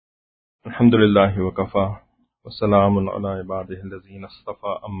الحمد لله وكفى وسلام على عباده الذين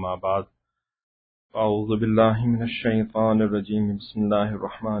اصطفى أما بعد. أعوذ بالله من الشيطان الرجيم. بسم الله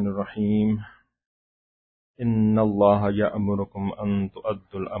الرحمن الرحيم. إن الله يأمركم أن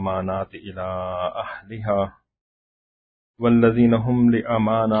تؤدوا الأمانات إلى أهلها والذين هم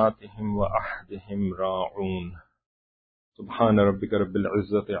لأماناتهم وعهدهم راعون. سبحان ربك رب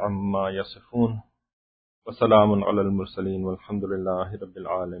العزة عما يصفون وسلام على المرسلين والحمد لله رب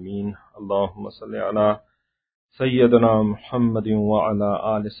العالمين. اللهم صل على سيدنا محمد وعلى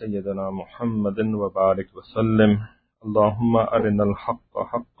آل سيدنا محمد وبارك وسلم. اللهم أرنا الحق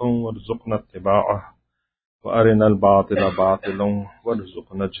حقا وارزقنا اتباعه وأرنا الباطل باطلا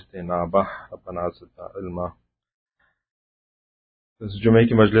وارزقنا اجتنابه. ربنا زدنا علما. اس جمعے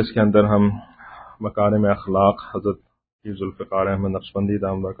کی مجلس کے اندر ہم مکارم اخلاق حضرت ذوالفقار احمد نقشبندی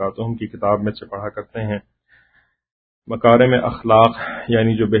دامت برکاتہم کی کتاب میں سے پڑھا کرتے ہیں. مکارم اخلاق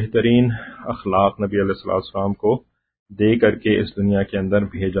یعنی جو بہترین اخلاق نبی علیہ السلام کو دے کر کے اس دنیا کے اندر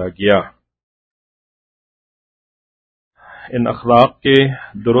بھیجا گیا. ان اخلاق کے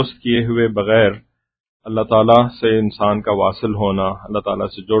درست کیے ہوئے بغیر اللہ تعالیٰ سے انسان کا واصل ہونا، اللہ تعالیٰ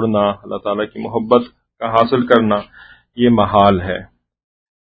سے جڑنا، اللہ تعالیٰ کی محبت کا حاصل کرنا یہ محال ہے.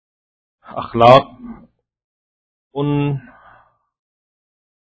 اخلاق ان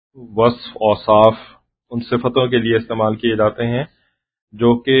وصف اوصاف، ان صفتوں کے لیے استعمال کیے جاتے ہیں جو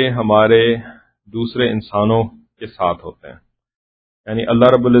کہ ہمارے دوسرے انسانوں کے ساتھ ہوتے ہیں. یعنی اللہ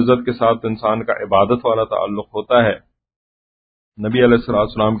رب العزت کے ساتھ انسان کا عبادت والا تعلق ہوتا ہے، نبی علیہ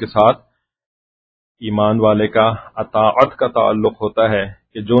السلام کے ساتھ ایمان والے کا اطاعت کا تعلق ہوتا ہے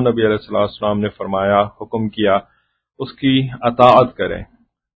کہ جو نبی علیہ السلام نے فرمایا، حکم کیا، اس کی اطاعت کرے.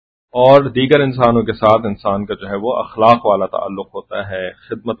 اور دیگر انسانوں کے ساتھ انسان کا جو ہے وہ اخلاق والا تعلق ہوتا ہے،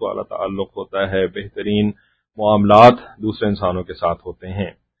 خدمت والا تعلق ہوتا ہے، بہترین معاملات دوسرے انسانوں کے ساتھ ہوتے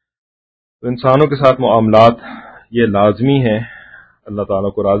ہیں. تو انسانوں کے ساتھ معاملات یہ لازمی ہیں اللہ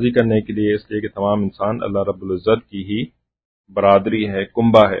تعالیٰ کو راضی کرنے کے لیے، اس لیے کہ تمام انسان اللہ رب العزت کی ہی برادری ہے،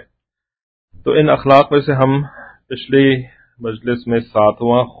 کنبہ ہے. تو ان اخلاق میں سے ہم پچھلی مجلس میں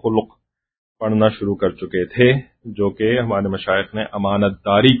 7واں خلق پڑھنا شروع کر چکے تھے، جو کہ ہمارے مشائخ نے امانت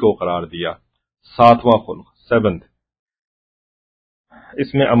داری کو قرار دیا. 7واں خلق 7th.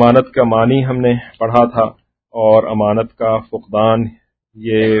 اس میں امانت کا معنی ہم نے پڑھا تھا، اور امانت کا فقدان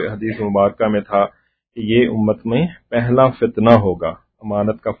یہ حدیث مبارکہ میں تھا کہ یہ امت میں پہلا فتنہ ہوگا،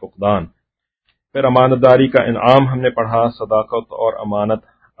 امانت کا فقدان. پھر امانت داری کا انعام ہم نے پڑھا، صداقت اور امانت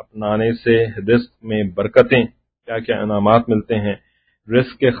اپنانے سے رزق میں برکتیں، کیا کیا انعامات ملتے ہیں.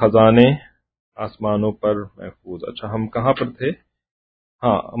 رزق کے خزانے آسمانوں پر محفوظ. اچھا ہم کہاں پر تھے؟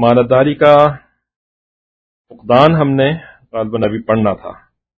 ہاں، امانت داری کا فقدان ہم نے غالباً ابھی پڑھنا تھا.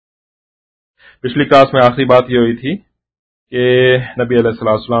 پچھلی کلاس میں آخری بات یہ ہوئی تھی کہ نبی علیہ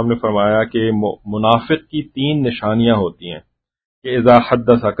السلام نے فرمایا کہ منافق کی 3 نشانیاں ہوتی ہیں کہ اذا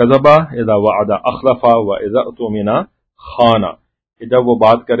حدث کذب، اذا وعد اخلف، و اذا اؤتمن خان. کہ جب وہ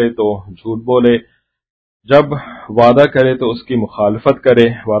بات کرے تو جھوٹ بولے، جب وعدہ کرے تو اس کی مخالفت کرے،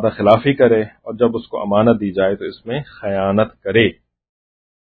 وعدہ خلافی کرے، اور جب اس کو امانت دی جائے تو اس میں خیانت کرے.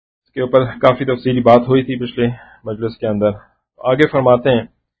 اس کے اوپر کافی تفصیلی بات ہوئی تھی پچھلے مجلس کے اندر. آگے فرماتے ہیں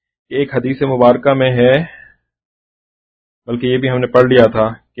کہ ایک حدیث مبارکہ میں ہے، بلکہ یہ بھی ہم نے پڑھ لیا تھا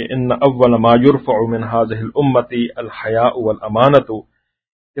کہ ان اول ما یرفع من هذه الامه الحیاء والامانۃ،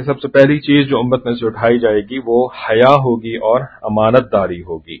 کہ سب سے پہلی چیز جو امت میں سے اٹھائی جائے گی وہ حیا ہوگی اور امانت داری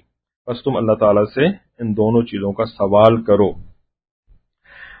ہوگی. بس تم اللہ تعالیٰ سے ان دونوں چیزوں کا سوال کرو.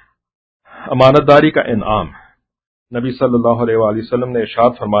 امانت داری کا انعام، نبی صلی اللہ علیہ وآلہ وسلم نے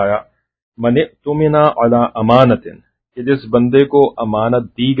ارشاد فرمایا، من اؤتمن علی امانۃ، کہ جس بندے کو امانت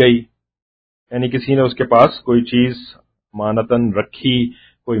دی گئی، یعنی کسی نے اس کے پاس کوئی چیز امانتاً رکھی،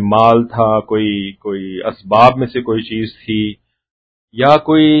 کوئی مال تھا، کوئی اسباب میں سے کوئی چیز تھی، یا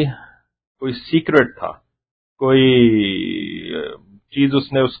کوئی سیکرٹ تھا، کوئی چیز اس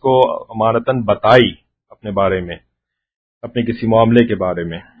نے اس کو امانتاً بتائی اپنے بارے میں، اپنے کسی معاملے کے بارے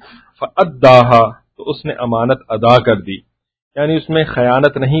میں، فَأَدَّاهَا، تو اس نے امانت ادا کر دی. یعنی اس میں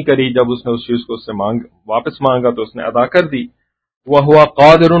خیانت نہیں کری، جب اس نے اس چیز کو اس سے واپس مانگا تو اس نے ادا کر دی. وَهُوَ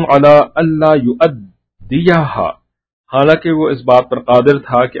قَادِرٌ عَلَىٰ أَلَّا يُؤَدِّيَهَا، حالانکہ وہ اس بات پر قادر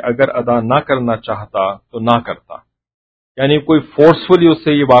تھا کہ اگر ادا نہ کرنا چاہتا تو نہ کرتا. یعنی کوئی فورسفلی اس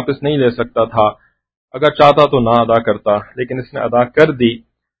سے یہ واپس نہیں لے سکتا تھا، اگر چاہتا تو نہ ادا کرتا، لیکن اس نے ادا کر دی.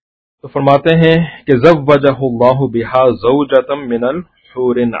 تو فرماتے ہیں کہ زوجہ اللہ بہا زوجۃ من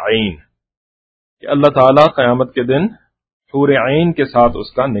الحور عین، کہ اللہ تعالیٰ قیامت کے دن حور عین کے ساتھ اس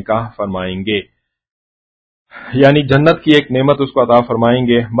کا نکاح فرمائیں گے. یعنی جنت کی ایک نعمت اس کو عطا فرمائیں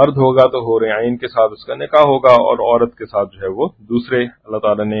گے. مرد ہوگا تو حور عین کے ساتھ اس کا نکاح ہوگا، اور عورت کے ساتھ جو ہے وہ دوسرے اللہ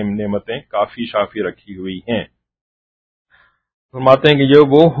تعالیٰ نے نعمتیں کافی شافی رکھی ہوئی ہیں. فرماتے ہیں کہ یہ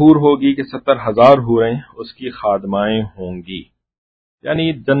وہ حور ہوگی کہ 70,000 حوریں اس کی خادمائیں ہوں گی.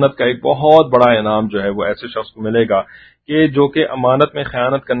 یعنی جنت کا ایک بہت بڑا انعام جو ہے وہ ایسے شخص کو ملے گا کہ جو کہ امانت میں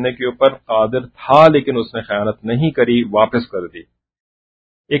خیانت کرنے کے اوپر قادر تھا لیکن اس نے خیانت نہیں کری، واپس کر دی.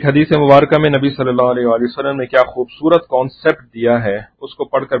 ایک حدیث مبارکہ میں نبی صلی اللہ علیہ وآلہ وسلم نے کیا خوبصورت کانسیپٹ دیا ہے، اس کو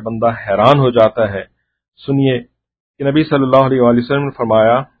پڑھ کر بندہ حیران ہو جاتا ہے. سنیے کہ نبی صلی اللہ علیہ وآلہ وسلم نے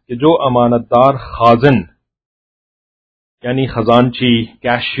فرمایا کہ جو امانت دار خازن یعنی خزانچی،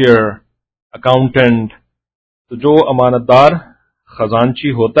 کیشیئر، اکاؤنٹنٹ، تو جو امانت دار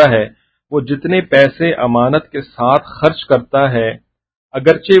خزانچی ہوتا ہے وہ جتنے پیسے امانت کے ساتھ خرچ کرتا ہے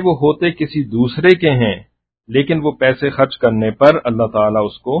اگرچہ وہ ہوتے کسی دوسرے کے ہیں، لیکن وہ پیسے خرچ کرنے پر اللہ تعالیٰ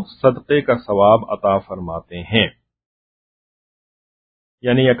اس کو صدقے کا ثواب عطا فرماتے ہیں.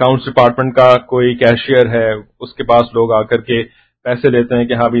 یعنی اکاؤنٹس ڈپارٹمنٹ کا کوئی کیشیئر ہے، اس کے پاس لوگ آ کر کے پیسے لیتے ہیں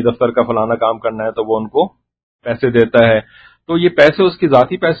کہ ہاں بھی دفتر کا فلانا کام کرنا ہے، تو وہ ان کو پیسے دیتا ہے. تو یہ پیسے اس کی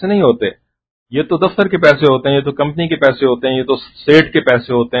ذاتی پیسے نہیں ہوتے، یہ تو دفتر کے پیسے ہوتے ہیں، یہ تو کمپنی کے پیسے ہوتے ہیں، یہ تو سیٹ کے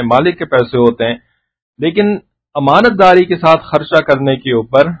پیسے ہوتے ہیں، مالک کے پیسے ہوتے ہیں. لیکن امانت داری کے ساتھ خرچہ کرنے کے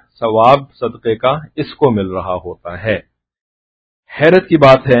اوپر ثواب صدقے کا اس کو مل رہا ہوتا ہے. حیرت کی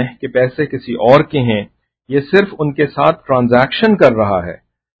بات ہے کہ پیسے کسی اور کے ہیں، یہ صرف ان کے ساتھ ٹرانزیکشن کر رہا ہے،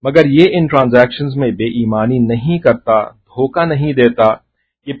 مگر یہ ان ٹرانزیکشنز میں بے ایمانی نہیں کرتا، دھوکہ نہیں دیتا،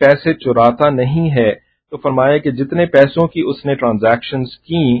 یہ پیسے چراتا نہیں ہے. تو فرمایا کہ جتنے پیسوں کی اس نے ٹرانزیکشنز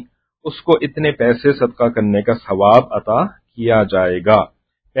کی اس کو اتنے پیسے صدقہ کرنے کا ثواب عطا کیا جائے گا.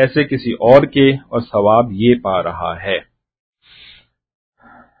 پیسے کسی اور کے اور ثواب یہ پا رہا ہے.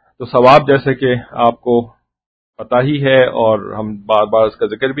 تو ثواب جیسے کہ آپ کو پتہ ہی ہے اور ہم بار بار اس کا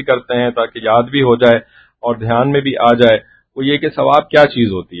ذکر بھی کرتے ہیں تاکہ یاد بھی ہو جائے اور دھیان میں بھی آ جائے، وہ یہ کہ ثواب کیا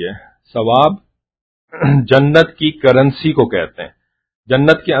چیز ہوتی ہے. ثواب جنت کی کرنسی کو کہتے ہیں.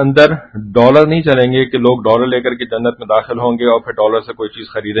 جنت کے اندر ڈالر نہیں چلیں گے کہ لوگ ڈالر لے کر کے جنت میں داخل ہوں گے اور پھر ڈالر سے کوئی چیز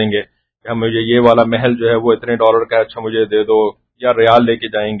خریدیں گے کہ ہم مجھے یہ والا محل جو ہے وہ اتنے ڈالر کا ہے، اچھا مجھے دے دو، یا ریال لے کے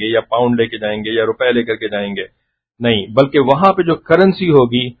جائیں گے یا پاؤنڈ لے کے جائیں گے یا روپے لے کر کے جائیں گے. نہیں، بلکہ وہاں پہ جو کرنسی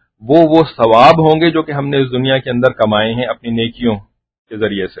ہوگی وہ ثواب ہوں گے جو کہ ہم نے اس دنیا کے اندر کمائے ہیں اپنی نیکیوں کے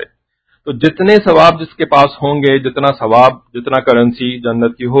ذریعے سے. تو جتنے ثواب جس کے پاس ہوں گے، جتنا ثواب، جتنا کرنسی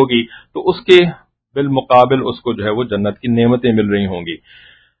جنت کی ہوگی، تو اس کے بالمقابل اس کو جو ہے وہ جنت کی نعمتیں مل رہی ہوں گی.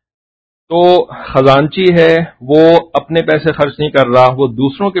 تو خزانچی ہے وہ اپنے پیسے خرچ نہیں کر رہا، وہ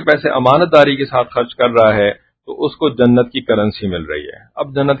دوسروں کے پیسے امانت داری کے ساتھ خرچ کر رہا ہے، تو اس کو جنت کی کرنسی مل رہی ہے.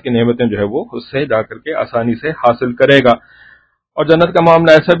 اب جنت کی نعمتیں جو ہے وہ اس سے جا کر کے آسانی سے حاصل کرے گا. اور جنت کا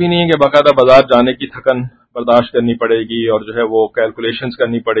معاملہ ایسا بھی نہیں ہے کہ باقاعدہ بازار جانے کی تھکن برداشت کرنی پڑے گی اور جو ہے وہ کیلکولیشنز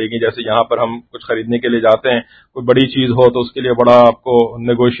کرنی پڑے گی. جیسے یہاں پر ہم کچھ خریدنے کے لیے جاتے ہیں، کوئی بڑی چیز ہو تو اس کے لیے بڑا آپ کو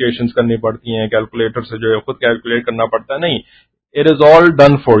نیگوشیشنز کرنی پڑتی ہیں، کیلکولیٹر سے جو ہے خود کیلکولیٹ کرنا پڑتا ہے. نہیں، it is all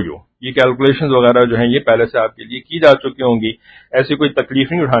done for you. یہ کیلکولیشنز وغیرہ جو ہیں یہ پہلے سے آپ کے لیے کی جا چکی ہوں گی. ایسی کوئی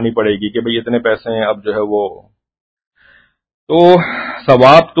تکلیف نہیں اٹھانی پڑے گی کہ بھئی اتنے پیسے ہیں اب جو ہے وہ. تو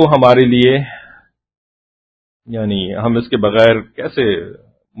ثواب تو ہمارے لیے یعنی ہم اس کے بغیر کیسے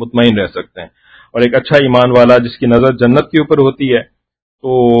مطمئن رہ سکتے ہیں. اور ایک اچھا ایمان والا جس کی نظر جنت کے اوپر ہوتی ہے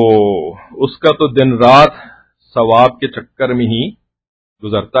تو اس کا تو دن رات ثواب کے چکر میں ہی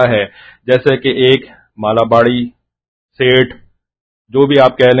گزرتا ہے. جیسے کہ ایک مالا باڑی سیٹ جو بھی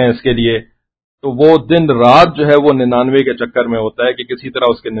آپ کہہ لیں اس کے لیے، تو وہ دن رات جو ہے وہ 99 کے چکر میں ہوتا ہے کہ کسی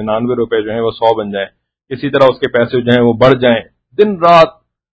طرح اس کے 99 روپے جو ہیں وہ 100 بن جائیں، کسی طرح اس کے پیسے جو ہیں وہ بڑھ جائیں. دن رات،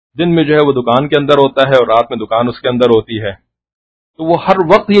 دن میں جو ہے وہ دکان کے اندر ہوتا ہے اور رات میں دکان اس کے اندر ہوتی ہے. تو وہ ہر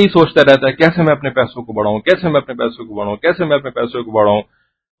وقت یہی سوچتا رہتا ہے کیسے میں اپنے پیسوں کو بڑھاؤں، کیسے میں اپنے پیسوں کو بڑھاؤں، کیسے میں اپنے پیسوں کو بڑھاؤں.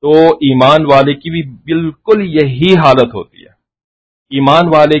 تو ایمان والے کی بھی بالکل یہی حالت ہوتی ہے.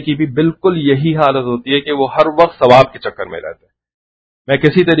 ایمان والے کی بھی بالکل یہی حالت ہوتی ہے کہ وہ ہر وقت ثواب کے چکر میں رہتا ہے. میں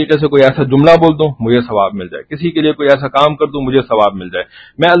کسی طریقے سے کوئی ایسا جملہ بول دوں مجھے ثواب مل جائے، کسی کے لیے کوئی ایسا کام کر دوں مجھے ثواب مل جائے،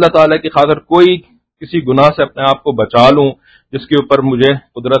 میں اللہ تعالیٰ کی خاطر کوئی کسی گناہ سے اپنے آپ کو بچا لوں جس کے اوپر مجھے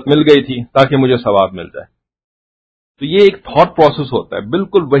قدرت مل گئی تھی تاکہ مجھے ثواب مل جائے. تو یہ ایک تھاٹ پروسیس ہوتا ہے،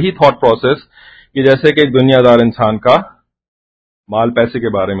 بالکل وہی تھاٹ پروسیس کہ جیسے کہ ایک دنیا دار انسان کا مال پیسے کے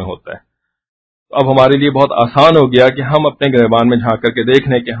بارے میں ہوتا ہے. تو اب ہمارے لیے بہت آسان ہو گیا کہ ہم اپنے گریبان میں جھانک کر کے دیکھ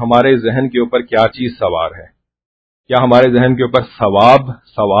لیں کہ ہمارے ذہن کے اوپر کیا چیز سوار ہے. کیا ہمارے ذہن کے اوپر ثواب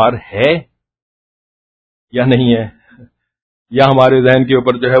سوار ہے یا نہیں ہے؟ یا ہمارے ذہن کے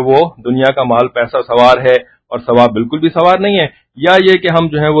اوپر جو ہے وہ دنیا کا مال پیسہ سوار ہے اور ثواب بالکل بھی سوار نہیں ہے؟ یا یہ کہ ہم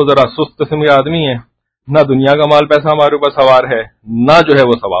جو ہے وہ ذرا سست قسم کے آدمی ہیں، نہ دنیا کا مال پیسہ ہمارے اوپر سوار ہے نہ جو ہے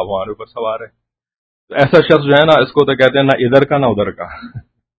وہ ثواب ہمارے اوپر سوار ہے. تو ایسا شخص جو ہے نا، اس کو تو کہتے ہیں نہ ادھر کا نہ ادھر کا.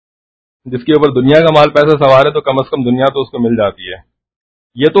 جس کے اوپر دنیا کا مال پیسہ سوار ہے تو کم از کم دنیا تو اس کو مل جاتی ہے.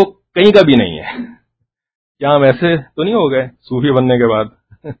 یہ تو کہیں کا بھی نہیں ہے. کیا ہم ایسے تو نہیں ہو گئے صوفی بننے کے بعد؟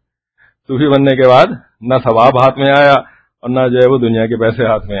 صوفی بننے کے بعد نہ ثواب ہاتھ میں آیا اور نہ جو ہے وہ دنیا کے پیسے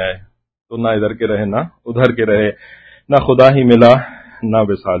ہاتھ میں آئے، تو نہ ادھر کے رہے نہ ادھر کے رہے، نہ خدا ہی ملا نہ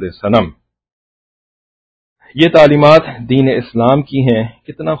وصال صنم. یہ تعلیمات دین اسلام کی ہیں.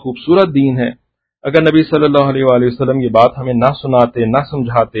 کتنا خوبصورت دین ہے. اگر نبی صلی اللہ علیہ وآلہ وسلم یہ بات ہمیں نہ سناتے نہ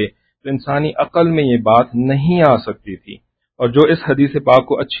سمجھاتے تو انسانی عقل میں یہ بات نہیں آ سکتی تھی. اور جو اس حدیث پاک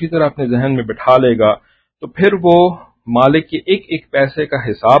کو اچھی طرح اپنے ذہن میں بٹھا لے گا تو پھر وہ مالک کے ایک ایک پیسے کا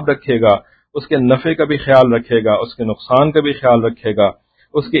حساب رکھے گا، اس کے نفع کا بھی خیال رکھے گا، اس کے نقصان کا بھی خیال رکھے گا.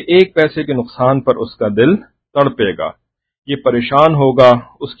 اس کے ایک پیسے کے نقصان پر اس کا دل تڑپے گا، یہ پریشان ہوگا،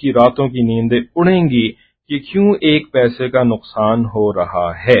 اس کی راتوں کی نیندیں اڑیں گی کہ کیوں ایک پیسے کا نقصان ہو رہا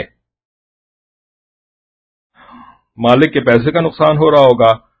ہے. مالک کے پیسے کا نقصان ہو رہا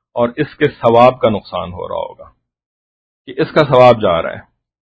ہوگا اور اس کے ثواب کا نقصان ہو رہا ہوگا کہ اس کا ثواب جا رہا ہے.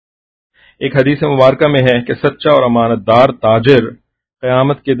 ایک حدیث مبارکہ میں ہے کہ سچا اور امانت دار تاجر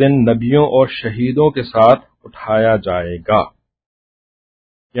قیامت کے دن نبیوں اور شہیدوں کے ساتھ اٹھایا جائے گا.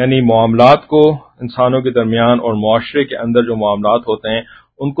 یعنی معاملات کو انسانوں کے درمیان اور معاشرے کے اندر جو معاملات ہوتے ہیں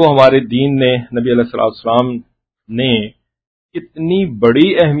ان کو ہمارے دین نے، نبی علیہ السلام نے اتنی بڑی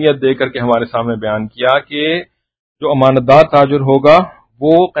اہمیت دے کر کے ہمارے سامنے بیان کیا کہ جو امانت دار تاجر ہوگا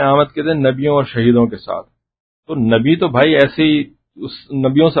وہ قیامت کے دن نبیوں اور شہیدوں کے ساتھ. تو نبی تو بھائی ایسے ہی، اس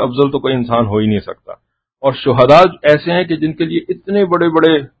نبیوں سے افضل تو کوئی انسان ہو ہی نہیں سکتا. اور شہداء ایسے ہیں کہ جن کے لیے اتنے بڑے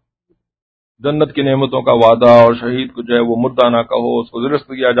بڑے جنت کی نعمتوں کا وعدہ، اور شہید کو جو ہے وہ مردہ نہ کہو، اس کو درست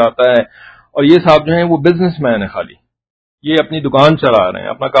کیا جاتا ہے. اور یہ صاحب جو ہیں وہ بزنس مین ہیں، خالی یہ اپنی دکان چلا رہے ہیں،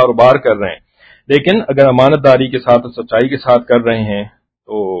 اپنا کاروبار کر رہے ہیں، لیکن اگر امانت داری کے ساتھ اور سچائی کے ساتھ کر رہے ہیں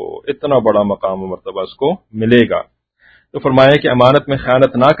تو اتنا بڑا مقام و مرتبہ اس کو ملے گا. تو فرمایا کہ امانت میں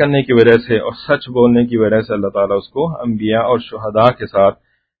خیانت نہ کرنے کی وجہ سے اور سچ بولنے کی وجہ سے اللہ تعالیٰ اس کو انبیاء اور شہداء کے ساتھ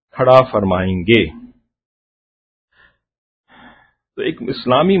کھڑا فرمائیں گے. تو ایک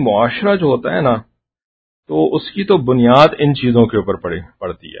اسلامی معاشرہ جو ہوتا ہے نا، تو اس کی تو بنیاد ان چیزوں کے اوپر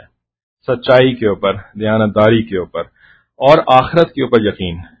پڑتی ہے، سچائی کے اوپر، دیانتداری کے اوپر، اور آخرت کے اوپر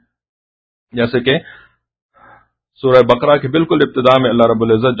یقین. جیسے کہ سورہ بقرہ کے بالکل ابتدا میں اللہ رب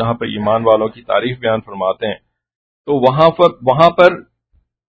العزت جہاں پر ایمان والوں کی تعریف بیان فرماتے ہیں تو وہاں پر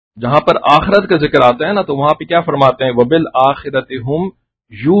جہاں پر آخرت کا ذکر آتا ہے نا تو وہاں پہ کیا فرماتے ہیں؟ وَبِالْآخِرَةِ هُمْ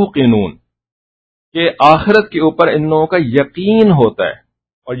يُوقِنُونَ، کہ آخرت کے اوپر ان لوگوں کا یقین ہوتا ہے.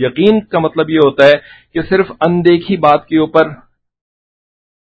 اور یقین کا مطلب یہ ہوتا ہے کہ صرف اندیکھی بات کے اوپر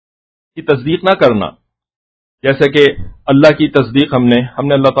کی تصدیق نہ کرنا. جیسے کہ اللہ کی تصدیق ہم نے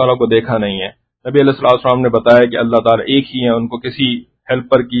اللہ تعالیٰ کو دیکھا نہیں ہے. نبی علیہ السلام نے بتایا کہ اللہ تعالیٰ ایک ہی ہے، ان کو کسی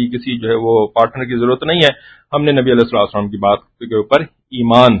ہیلپر کی، کسی جو ہے وہ پارٹنر کی ضرورت نہیں ہے. ہم نے نبی علیہ السلام کی بات کے اوپر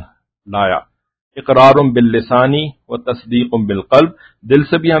ایمان لایا. اقرار باللسانی و تصدیق بالقلب، دل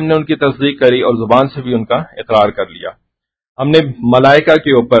سے بھی ہم نے ان کی تصدیق کری اور زبان سے بھی ان کا اقرار کر لیا. ہم نے ملائکہ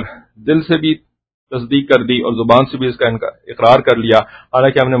کے اوپر دل سے بھی تصدیق کر دی اور زبان سے بھی اس کا اقرار کر لیا،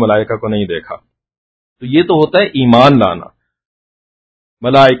 حالانکہ ہم نے ملائکہ کو نہیں دیکھا. تو یہ تو ہوتا ہے ایمان لانا،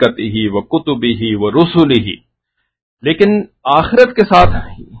 ملائکتہ و کتبہ و رسلہ. لیکن آخرت کے ساتھ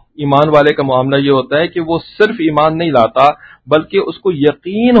ایمان والے کا معاملہ یہ ہوتا ہے کہ وہ صرف ایمان نہیں لاتا بلکہ اس کو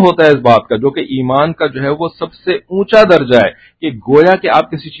یقین ہوتا ہے اس بات کا، جو کہ ایمان کا جو ہے وہ سب سے اونچا درجہ ہے، کہ گویا کہ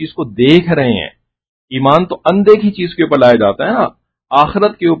آپ کسی چیز کو دیکھ رہے ہیں. ایمان تو اندیکھی چیز کے اوپر لایا جاتا ہے نا،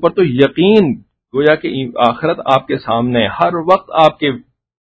 آخرت کے اوپر تو یقین، گویا کہ آخرت آپ کے سامنے ہر وقت، آپ کے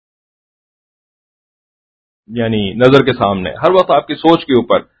یعنی نظر کے سامنے، ہر وقت آپ کی سوچ کے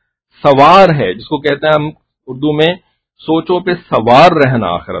اوپر سوار ہے، جس کو کہتے ہیں ہم اردو میں سوچوں پہ سوار رہنا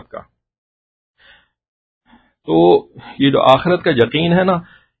آخرت کا. تو یہ جو آخرت کا یقین ہے نا،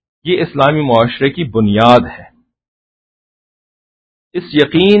 یہ اسلامی معاشرے کی بنیاد ہے. اس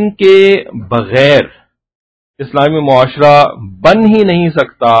یقین کے بغیر اسلامی معاشرہ بن ہی نہیں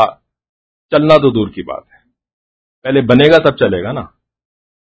سکتا. چلنا تو دور کی بات ہے، پہلے بنے گا تب چلے گا نا.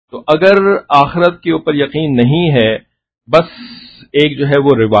 تو اگر آخرت کے اوپر یقین نہیں ہے، بس ایک جو ہے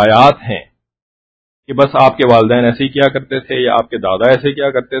وہ روایات ہیں کہ بس آپ کے والدین ایسے ہی کیا کرتے تھے، یا آپ کے دادا ایسے کیا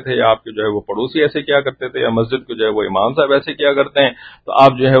کرتے تھے، یا آپ کے جو ہے وہ پڑوسی ایسے کیا کرتے تھے، یا مسجد کو جو ہے وہ امام صاحب ایسے کیا کرتے ہیں، تو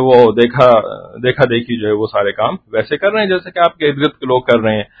آپ جو ہے وہ دیکھا دیکھی جو ہے وہ سارے کام ویسے کر رہے ہیں جیسے کہ آپ کے ارد گرد کے لوگ کر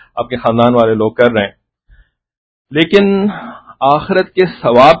رہے ہیں، آپ کے خاندان والے لوگ کر رہے ہیں، لیکن آخرت کے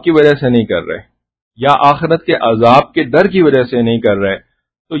ثواب کی وجہ سے نہیں کر رہے، یا آخرت کے عذاب کے ڈر کی وجہ سے نہیں کر رہے.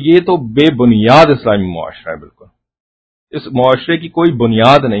 تو یہ تو بے بنیاد اسلامی معاشرہ ہے. بالکل اس معاشرے کی کوئی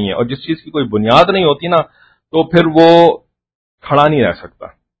بنیاد نہیں ہے، اور جس چیز کی کوئی بنیاد نہیں ہوتی نا تو پھر وہ کھڑا نہیں رہ سکتا،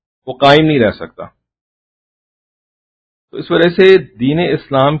 وہ قائم نہیں رہ سکتا. تو اس وجہ سے دین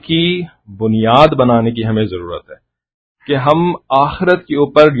اسلام کی بنیاد بنانے کی ہمیں ضرورت ہے کہ ہم آخرت کے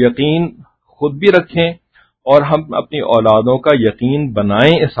اوپر یقین خود بھی رکھیں اور ہم اپنی اولادوں کا یقین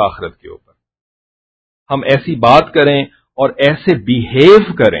بنائیں اس آخرت کے اوپر. ہم ایسی بات کریں اور ایسے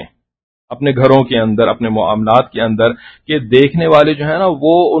بیہیو کریں اپنے گھروں کے اندر، اپنے معاملات کے اندر، کہ دیکھنے والے جو ہے نا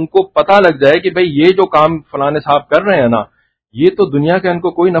وہ ان کو پتہ لگ جائے کہ بھئی یہ جو کام فلانے صاحب کر رہے ہیں نا، یہ تو دنیا کا ان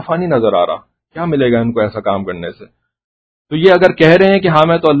کو کوئی نفع نہیں نظر آ رہا، کیا ملے گا ان کو ایسا کام کرنے سے. تو یہ اگر کہہ رہے ہیں کہ ہاں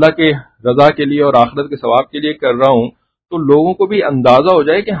میں تو اللہ کے رضا کے لیے اور آخرت کے ثواب کے لیے کر رہا ہوں، تو لوگوں کو بھی اندازہ ہو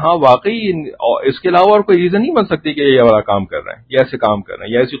جائے کہ ہاں واقعی اس کے علاوہ اور کوئی ریزن نہیں بن سکتی کہ یہ والا کام کر رہے ہیں، یہ ایسے کام کر رہے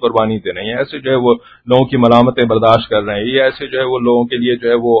ہیں، یہ ایسی قربانی دے رہے ہیں، یہ ایسے جو ہے وہ لوگوں کی ملامتیں برداشت کر رہے ہیں، یہ ایسے جو ہے وہ لوگوں کے لیے جو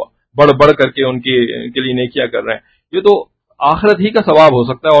ہے وہ بڑھ بڑھ کر کے ان کے لیے نیکیاں کر رہے ہیں. یہ تو آخرت ہی کا ثواب ہو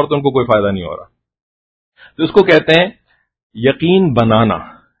سکتا ہے اور تو ان کو کوئی فائدہ نہیں ہو رہا. تو اس کو کہتے ہیں یقین بنانا،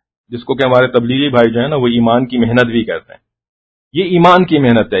 جس کو کہ ہمارے تبلیغی بھائی جو ہے نا وہ ایمان کی محنت بھی کہتے ہیں. یہ ایمان کی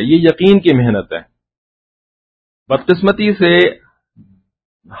محنت ہے، یہ یقین کی محنت ہے. بدقسمتی سے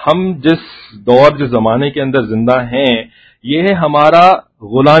ہم جس دور، جس زمانے کے اندر زندہ ہیں، یہ ہے ہمارا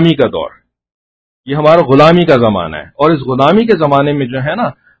غلامی کا دور، یہ ہمارا غلامی کا زمانہ ہے. اور اس غلامی کے زمانے میں جو ہے نا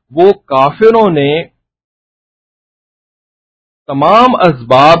وہ کافروں نے تمام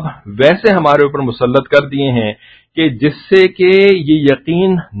اسباب ویسے ہمارے اوپر مسلط کر دیے ہیں کہ جس سے کہ یہ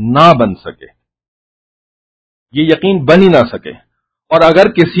یقین نہ بن سکے، یہ یقین بن ہی نہ سکے. اور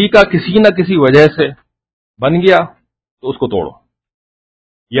اگر کسی کا کسی نہ کسی وجہ سے بن گیا تو اس کو توڑو.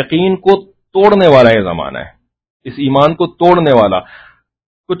 یقین کو توڑنے والا یہ زمانہ ہے، اس ایمان کو توڑنے والا.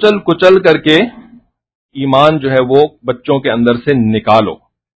 کچل کچل کر کے ایمان جو ہے وہ بچوں کے اندر سے نکالو،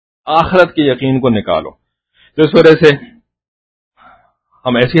 آخرت کے یقین کو نکالو. تو اس وجہ سے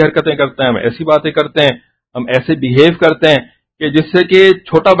ہم ایسی حرکتیں کرتے ہیں، ہم ایسی باتیں کرتے ہیں، ہم ایسے بیہیو کرتے ہیں کہ جس سے کہ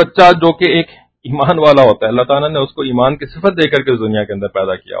چھوٹا بچہ جو کہ ایک ایمان والا ہوتا ہے، اللہ تعالیٰ نے اس کو ایمان کی صفت دے کر کے اس دنیا کے اندر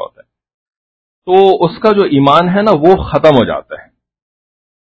پیدا کیا ہوتا ہے، تو اس کا جو ایمان ہے نا وہ ختم ہو جاتا ہے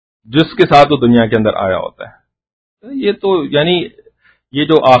جس کے ساتھ وہ دنیا کے اندر آیا ہوتا ہے. یہ تو یعنی یہ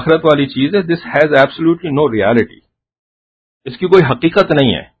جو آخرت والی چیز ہے، this has absolutely no reality, اس کی کوئی حقیقت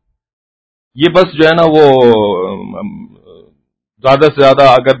نہیں ہے. یہ بس جو ہے نا وہ زیادہ سے زیادہ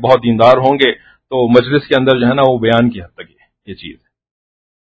اگر بہت دیندار ہوں گے تو مجلس کے اندر جو ہے نا وہ بیان کی حد تک یہ چیز ہے.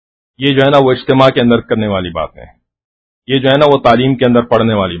 یہ جو ہے نا وہ اجتماع کے اندر کرنے والی باتیں ہیں، یہ جو ہے نا وہ تعلیم کے اندر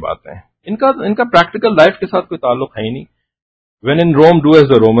پڑھنے والی باتیں ہیں. ان کا پریکٹیکل لائف کے ساتھ کوئی تعلق ہے ہی نہیں. When in Rome do as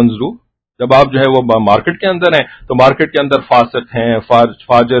the Romans do. جب آپ جو ہے وہ مارکیٹ کے اندر ہیں تو مارکیٹ کے اندر فاسق ہیں،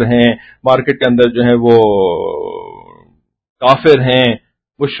 فاجر ہیں، مارکیٹ کے اندر جو ہے وہ کافر ہیں،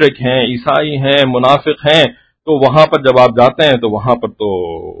 مشرک ہیں، عیسائی ہیں، منافق ہیں. تو وہاں پر جب آپ جاتے ہیں تو وہاں پر تو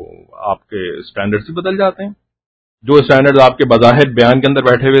آپ کے اسٹینڈرڈز بھی بدل جاتے ہیں. جو اسٹینڈرڈ آپ کے بظاہر بیان کے اندر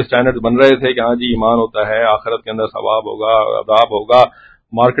بیٹھے ہوئے اسٹینڈرڈ بن رہے تھے کہ ہاں جی ایمان ہوتا ہے، آخرت کے اندر ثواب ہوگا، عذاب ہوگا،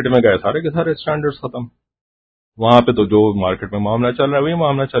 مارکیٹ میں گئے سارے کے سارے اسٹینڈرڈز ختم. وہاں پہ تو جو مارکیٹ میں معاملہ چل رہا ہے وہی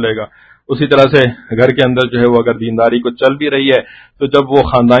معاملہ چلے گا. اسی طرح سے گھر کے اندر جو ہے وہ اگر دینداری کو چل بھی رہی ہے تو جب وہ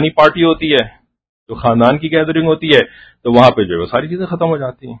خاندانی پارٹی ہوتی ہے، تو خاندان کی گیدرنگ ہوتی ہے، تو وہاں پہ جو ہے وہ ساری چیزیں ختم ہو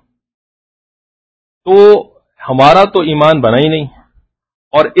جاتی ہیں. تو ہمارا تو ایمان بنا ہی نہیں،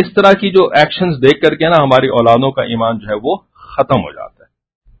 اور اس طرح کی جو ایکشنز دیکھ کر کے نا ہماری اولادوں کا ایمان جو ہے وہ ختم ہو جاتا ہے.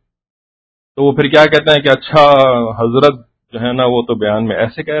 تو وہ پھر کیا کہتے ہیں کہ اچھا حضرت جو ہے نا وہ تو بیان میں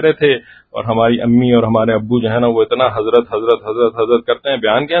ایسے کہہ رہے تھے، اور ہماری امی اور ہمارے ابو جو ہے نا وہ اتنا حضرت حضرت حضرت حضرت کرتے ہیں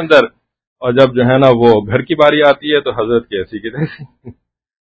بیان کے اندر، اور جب جو ہے نا وہ گھر کی باری آتی ہے تو حضرت کی ایسی کی تیسی.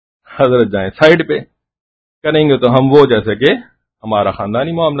 حضرت جائیں سائڈ پہ، کریں گے تو ہم وہ جیسے کہ ہمارا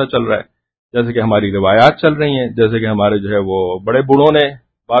خاندانی معاملہ چل رہا ہے، جیسے کہ ہماری روایات چل رہی ہیں، جیسے کہ ہمارے جو ہے وہ بڑے بوڑھوں نے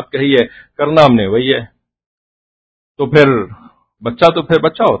بات کہی ہے، کرنا ہم نے وہی ہے. تو پھر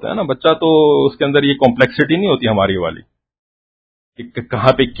بچہ ہوتا ہے نا، بچہ تو اس کے اندر یہ کمپلیکسٹی نہیں ہوتی ہماری والی کہ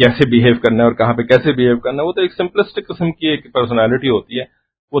کہاں پہ کیسے بیہیو کرنا ہے اور کہاں پہ کیسے بیہیو کرنا ہے. وہ تو ایک سمپلسٹک قسم کی ایک پرسنالٹی ہوتی ہے،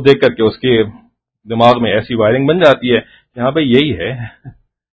 وہ دیکھ کر کے اس کے دماغ میں ایسی وائرنگ بن جاتی ہے کہ ہاں بھائی یہی ہے،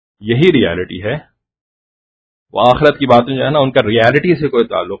 یہی ریالٹی ہے. وہ آخرت کی باتیں جو ہے نا ان کا ریالٹی سے کوئی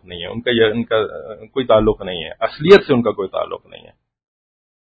تعلق نہیں ہے، ان کا کوئی تعلق نہیں ہے، اصلیت سے ان کا کوئی تعلق نہیں ہے.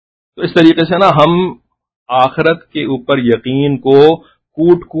 تو اس طریقے سے نا ہم آخرت کے اوپر یقین کو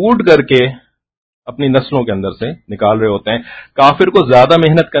کوٹ کوٹ کر کے اپنی نسلوں کے اندر سے نکال رہے ہوتے ہیں. کافر کو زیادہ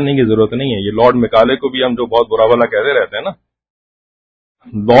محنت کرنے کی ضرورت نہیں ہے. یہ لارڈ میکالے کو بھی ہم جو بہت برا بھلا کہتے رہتے ہیں نا،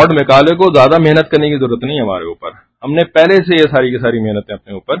 لارڈ میکالے کو زیادہ محنت کرنے کی ضرورت نہیں ہے ہمارے اوپر. ہم نے پہلے سے یہ ساری کی ساری محنتیں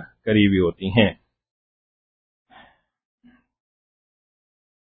اپنے اوپر کری ہوئی ہوتی ہیں.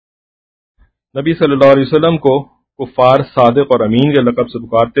 نبی صلی اللہ علیہ وسلم کو کفار صادق اور امین کے لقب سے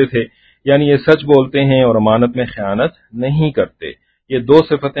پکارتے تھے، یعنی یہ سچ بولتے ہیں اور امانت میں خیانت نہیں کرتے. یہ دو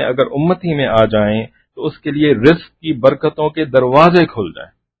صفتیں اگر امتی میں آ جائیں تو تو اس کے لیے رزق کی برکتوں کے دروازے کھل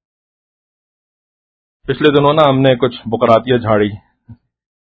جائیں۔ پچھلے دنوں نا ہم نے کچھ بقراتیہ جھاڑی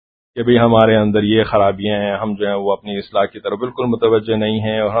کہ بھئی ہمارے اندر یہ خرابیاں ہیں، ہم جو ہے وہ اپنی اصلاح کی طرف بالکل متوجہ نہیں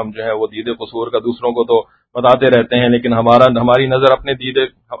ہیں، اور ہم جو ہے وہ دید قصور کا دوسروں کو تو بتاتے رہتے ہیں، لیکن ہماری نظر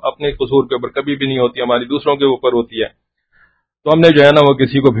اپنے قصور کے اوپر کبھی بھی نہیں ہوتی، ہماری دوسروں کے اوپر ہوتی ہے۔ تو ہم نے جو ہے نا وہ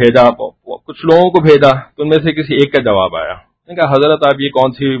کسی کو بھیجا، کچھ لوگوں کو بھیجا، تو ان میں سے کسی ایک کا جواب آیا۔ میں نے کہا حضرت آپ یہ کون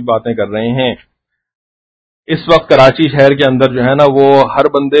سی باتیں کر رہے ہیں؟ اس وقت کراچی شہر کے اندر جو ہے نا وہ ہر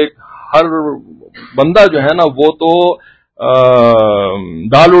بندہ جو ہے نا وہ تو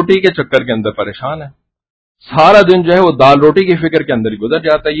دال روٹی کے چکر کے اندر پریشان ہے، سارا دن جو ہے وہ دال روٹی کی فکر کے اندر ہی گزر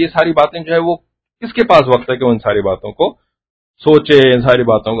جاتا ہے۔ یہ ساری باتیں جو ہے وہ کس کے پاس وقت ہے کہ وہ ان ساری باتوں کو سوچے، ان ساری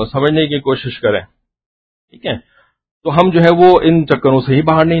باتوں کو سمجھنے کی کوشش کریں؟ ٹھیک ہے، تو ہم جو ہے وہ ان چکروں سے ہی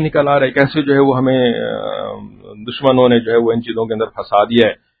باہر نہیں نکل آ رہے، کیسے جو ہے وہ ہمیں دشمنوں نے جو ہے وہ ان چیزوں کے اندر پھنسا دیا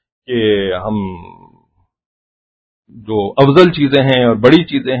ہے کہ ہم جو افضل چیزیں ہیں اور بڑی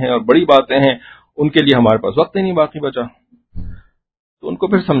چیزیں ہیں اور بڑی باتیں ہیں ان کے لیے ہمارے پاس وقت ہی نہیں باقی بچا۔ تو ان کو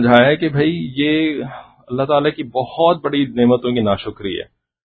پھر سمجھایا ہے کہ بھائی یہ اللہ تعالیٰ کی بہت بڑی نعمتوں کی ناشکری ہے،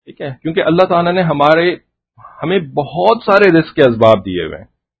 ٹھیک ہے، کیونکہ اللہ تعالیٰ نے ہمیں بہت سارے رزق کے اسباب دیے ہوئے ہیں،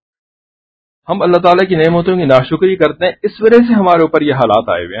 ہم اللہ تعالیٰ کی نعمتوں کی ناشکری کرتے ہیں، اس وجہ سے ہمارے اوپر یہ حالات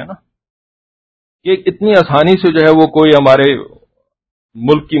آئے ہوئے ہیں نا، کہ اتنی آسانی سے جو ہے وہ کوئی ہمارے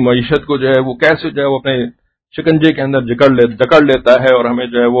ملک کی معیشت کو جو ہے وہ کیسے جو ہے وہ اپنے شکنجے کے اندر جکڑ لیتا ہے، اور ہمیں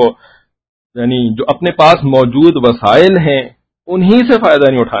جو ہے وہ یعنی جو اپنے پاس موجود وسائل ہیں انہی سے فائدہ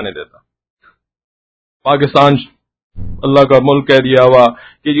نہیں اٹھانے دیتا۔ پاکستان اللہ کا ملک کہہ دیا ہوا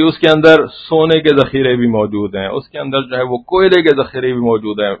کہ جی اس کے اندر سونے کے ذخیرے بھی موجود ہیں، اس کے اندر جو ہے وہ کوئلے کے ذخیرے بھی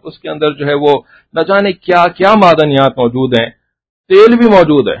موجود ہیں، اس کے اندر جو ہے وہ نہ جانے کیا کیا معدنیات موجود ہیں، تیل بھی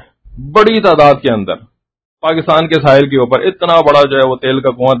موجود ہے بڑی تعداد کے اندر۔ پاکستان کے ساحل کے اوپر اتنا بڑا جو ہے وہ تیل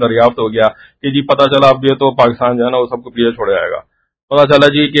کا کنواں دریافت ہو گیا کہ جی پتہ چلا اب یہ تو پاکستان جو ہے نا وہ سب کو پیچھے چھوڑے آئے گا، پتہ چلا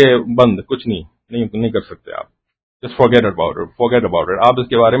جی کہ بند، کچھ نہیں کر سکتے آپ، جسٹ forget about it، آپ اس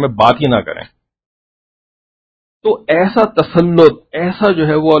کے بارے میں بات ہی نہ کریں۔ تو ایسا تسلط، ایسا جو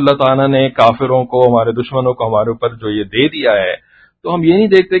ہے وہ اللہ تعالیٰ نے کافروں کو، ہمارے دشمنوں کو ہمارے اوپر جو یہ دے دیا ہے، تو ہم یہ نہیں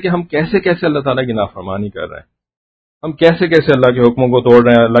دیکھتے کہ ہم کیسے کیسے اللہ تعالیٰ کی نافرمانی کر رہے ہیں، ہم کیسے کیسے اللہ کے حکموں کو توڑ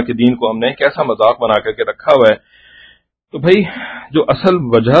رہے ہیں، اللہ کے دین کو ہم نے کیسا مذاق بنا کر کے رکھا ہوا ہے۔ تو بھائی جو اصل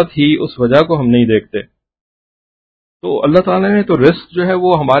وجہ تھی اس وجہ کو ہم نہیں دیکھتے۔ تو اللہ تعالیٰ نے تو رزق جو ہے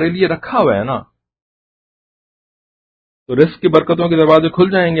وہ ہمارے لیے رکھا ہوا ہے نا، تو رزق کی برکتوں کے دروازے کھل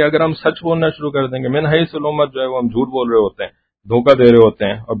جائیں گے اگر ہم سچ بولنا شروع کر دیں گے۔ من حیث الامت جو ہے وہ ہم جھوٹ بول رہے ہوتے ہیں، دھوکہ دے رہے ہوتے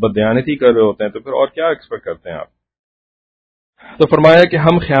ہیں اور بددیانتی کر رہے ہوتے ہیں، تو پھر اور کیا ایکسپیکٹ کرتے ہیں آپ؟ تو فرمایا کہ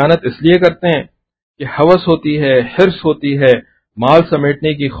ہم خیانت اس لیے کرتے ہیں کہ ہوس ہوتی ہے، حرص ہوتی ہے، مال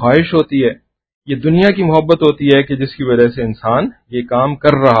سمیٹنے کی خواہش ہوتی ہے، یہ دنیا کی محبت ہوتی ہے کہ جس کی وجہ سے انسان یہ کام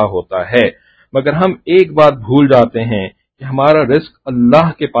کر رہا ہوتا ہے، مگر ہم ایک بات بھول جاتے ہیں کہ ہمارا رزق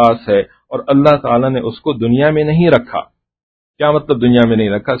اللہ کے پاس ہے اور اللہ تعالیٰ نے اس کو دنیا میں نہیں رکھا۔ کیا مطلب دنیا میں نہیں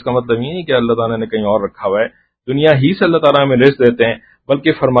رکھا؟ اس کا مطلب یہ نہیں کہ اللہ تعالیٰ نے کہیں اور رکھا ہوا ہے، دنیا ہی سے اللہ تعالیٰ ہمیں رزق دیتے ہیں،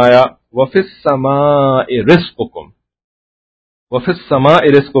 بلکہ فرمایا وَفِي السَّمَاءِ رِزْقُكُمْ، وَفِي السَّمَاءِ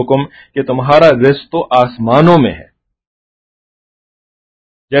رِزْقُكُمْ کہ تمہارا رزق تو آسمانوں میں ہے۔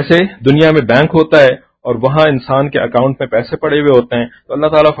 جیسے دنیا میں بینک ہوتا ہے اور وہاں انسان کے اکاؤنٹ میں پیسے پڑے ہوئے ہوتے ہیں، تو اللہ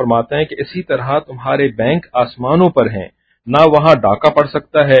تعالیٰ فرماتے ہیں کہ اسی طرح تمہارے بینک آسمانوں پر ہیں، نہ وہاں ڈاکہ پڑ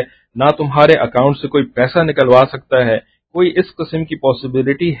سکتا ہے، نہ تمہارے اکاؤنٹ سے کوئی پیسہ نکلوا سکتا ہے، کوئی اس قسم کی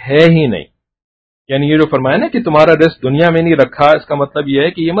پاسبلٹی ہے ہی نہیں۔ یعنی یہ جو فرمایا نا کہ تمہارا رزق دنیا میں نہیں رکھا، اس کا مطلب یہ ہے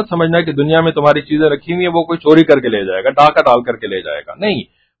کہ یہ مت سمجھنا کہ دنیا میں تمہاری چیزیں رکھی ہوئی ہیں وہ کوئی چوری کر کے لے جائے گا، ڈاکہ ڈال کر کے لے جائے گا، نہیں،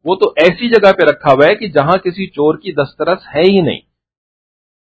 وہ تو ایسی جگہ پہ رکھا ہوا ہے کہ جہاں کسی چور کی دسترس ہے ہی نہیں،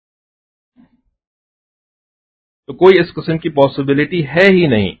 تو کوئی اس قسم کی پاسبلٹی ہے ہی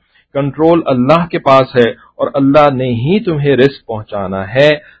نہیں۔ کنٹرول اللہ کے پاس ہے اور اللہ نے ہی تمہیں رزق پہنچانا ہے،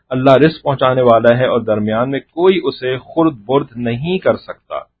 اللہ رزق پہنچانے والا ہے اور درمیان میں کوئی اسے خرد برد نہیں کر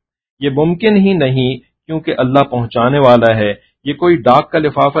سکتا، یہ ممکن ہی نہیں کیونکہ اللہ پہنچانے والا ہے۔ یہ کوئی ڈاک کا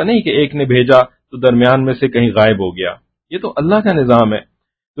لفافہ نہیں کہ ایک نے بھیجا تو درمیان میں سے کہیں غائب ہو گیا، یہ تو اللہ کا نظام ہے۔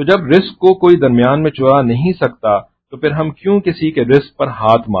 تو جب رزق کو کوئی درمیان میں چرا نہیں سکتا تو پھر ہم کیوں کسی کے رزق پر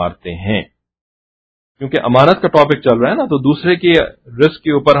ہاتھ مارتے ہیں؟ کیونکہ امانت کا ٹاپک چل رہا ہے نا، تو دوسرے کی رزق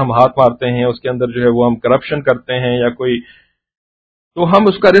کے اوپر ہم ہاتھ مارتے ہیں، اس کے اندر جو ہے وہ ہم کرپشن کرتے ہیں یا کوئی، تو ہم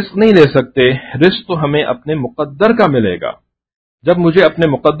اس کا رزق نہیں لے سکتے۔ رزق تو ہمیں اپنے مقدر کا ملے گا، جب مجھے اپنے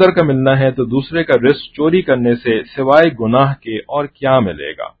مقدر کا ملنا ہے تو دوسرے کا رزق چوری کرنے سے سوائے گناہ کے اور کیا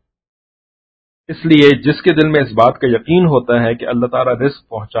ملے گا؟ اس لیے جس کے دل میں اس بات کا یقین ہوتا ہے کہ اللہ تعالیٰ رزق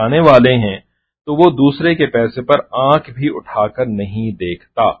پہنچانے والے ہیں تو وہ دوسرے کے پیسے پر آنکھ بھی اٹھا کر نہیں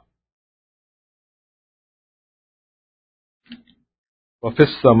دیکھتا۔ وَفِي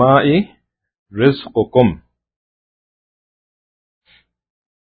السَّمَاءِ رزقکم.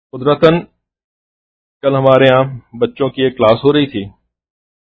 قدرتاً کل ہمارے یہاں بچوں کی ایک کلاس ہو رہی تھی،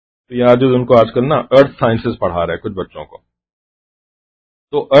 تو یہ آج ان کو آج کل نا ارتھ سائنسز پڑھا رہا ہے کچھ بچوں کو.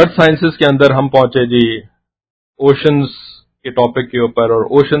 تو ارتھ سائنسز کے اندر ہم پہنچے جی اوشنز کے ٹاپک کے اوپر، اور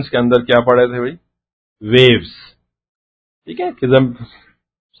اوشنز کے اندر کیا پڑھے تھے بھائی؟ ویوز. ٹھیک ہے، کہ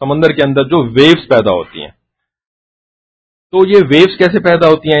سمندر کے اندر جو ویوز پیدا ہوتی ہیں، تو یہ ویوز کیسے پیدا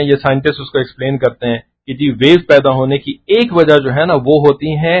ہوتی ہیں، یہ سائنٹسٹ اس کو ایکسپلین کرتے ہیں کہ جی ویوز پیدا ہونے کی ایک وجہ جو ہے نا وہ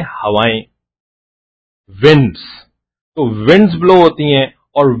ہوتی ہیں ہوائیں، ونڈز. تو ونڈز بلو ہوتی ہیں،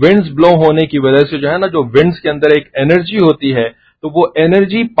 اور ونڈز بلو ہونے کی وجہ سے جو ہے نا جو ونڈز کے اندر ایک انرجی ہوتی ہے، تو وہ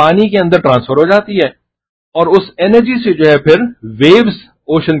انرجی پانی کے اندر ٹرانسفر ہو جاتی ہے، اور اس انرجی سے جو ہے پھر ویوز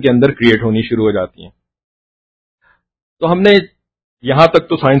اوشن کے اندر کریٹ ہونی شروع ہو جاتی ہیں. تو ہم نے یہاں تک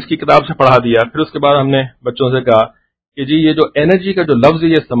تو سائنس کی کتاب سے پڑھا دیا. پھر اس کے بعد ہم نے بچوں سے کہا کہ جی یہ جو انرجی کا جو لفظ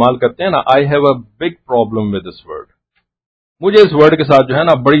یہ استعمال کرتے ہیں نا، I have a big problem with this word. مجھے اس ورڈ کے ساتھ جو ہے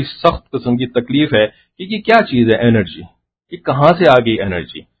نا بڑی سخت قسم کی تکلیف ہے کہ یہ کیا چیز ہے انرجی، یہ کہاں سے آ گئی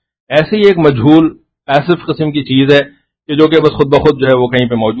انرجی. ایسے ہی ایک مجہول پیسو قسم کی چیز ہے کہ جو کہ بس خود بخود جو ہے وہ کہیں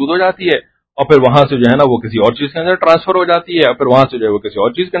پہ موجود ہو جاتی ہے، اور پھر وہاں سے جو ہے نا وہ کسی اور چیز کے اندر ٹرانسفر ہو جاتی ہے، اور پھر وہاں سے جو ہے وہ کسی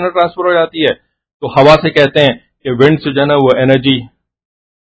اور چیز کے اندر ٹرانسفر ہو جاتی ہے. تو ہوا سے کہتے ہیں کہ ونڈ سے جو ہے نا وہ انرجی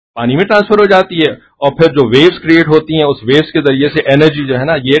پانی میں ٹرانسفر ہو جاتی ہے، اور پھر جو ویوز کریٹ ہوتی ہیں اس ویوز کے ذریعے سے انرجی جو ہے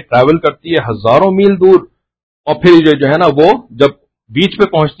نا یہ ٹریول کرتی ہے ہزاروں میل دور، اور پھر یہ جو ہے نا وہ جب بیچ پہ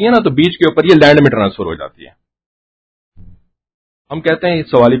پہنچتی ہے نا تو بیچ کے اوپر یہ لینڈ میں ٹرانسفر ہو جاتی ہے. ہم کہتے ہیں یہ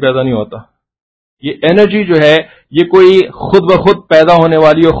سوال ہی پیدا نہیں ہوتا. یہ انرجی جو ہے یہ کوئی خود بخود پیدا ہونے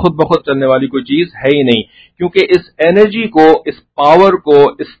والی اور خود بخود چلنے والی کوئی چیز ہے ہی نہیں، کیونکہ اس انرجی کو، اس پاور کو،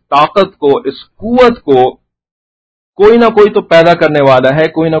 اس طاقت کو، اس قوت کو کوئی نہ کوئی تو پیدا کرنے والا ہے،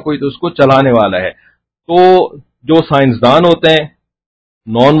 کوئی نہ کوئی تو اس کو چلانے والا ہے. تو جو سائنسدان ہوتے ہیں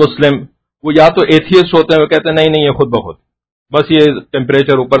نان مسلم، وہ یا تو ایتھیسٹ ہوتے ہیں، وہ کہتے ہیں نہیں نہیں یہ خود بخود، بس یہ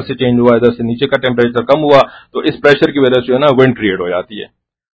ٹیمپریچر اوپر سے چینج ہوا، ادھر سے نیچے کا ٹیمپریچر کم ہوا تو اس پریشر کی وجہ سے جو ہے نا ونڈ کریٹ ہو جاتی ہے.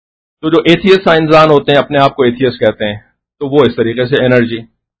 تو جو ایتھیسٹ سائنسدان ہوتے ہیں اپنے آپ کو ایتھیسٹ کہتے ہیں، تو وہ اس طریقے سے انرجی.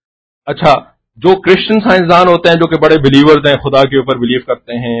 اچھا، جو کرسچن سائنسدان ہوتے ہیں جو کہ بڑے بلیورز ہیں، خدا کے اوپر بلیو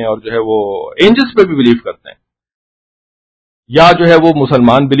کرتے ہیں، اور جو ہے وہ اینجلز پہ بھی بلیو کرتے ہیں، یا جو ہے وہ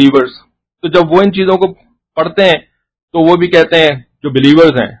مسلمان بلیورز، تو جب وہ ان چیزوں کو پڑھتے ہیں تو وہ بھی کہتے ہیں جو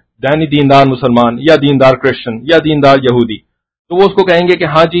بلیورز ہیں یعنی دیندار مسلمان یا دیندار کرسچن یا دیندار یہودی، تو وہ اس کو کہیں گے کہ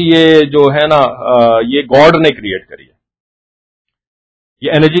ہاں جی یہ جو ہے نا یہ گاڈ نے کریٹ کری ہے.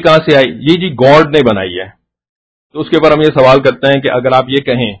 یہ انرجی کہاں سے آئی؟ یہ جی گاڈ نے بنائی ہے. تو اس کے اوپر ہم یہ سوال کرتے ہیں کہ اگر آپ یہ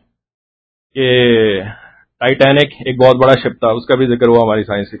کہیں کہ ٹائٹینک ایک بہت بڑا شپ تھا، اس کا بھی ذکر ہوا ہماری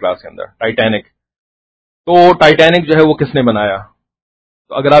سائنس کی کلاس کے اندر، ٹائٹینک، تو ٹائٹینک جو ہے وہ کس نے بنایا؟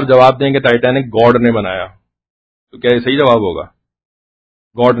 تو اگر آپ جواب دیں گے ٹائٹینک گاڈ نے بنایا، تو کیا یہ صحیح جواب ہوگا؟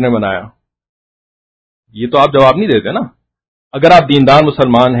 گاڈ نے بنایا، یہ تو آپ جواب نہیں دیتے نا. اگر آپ دیندار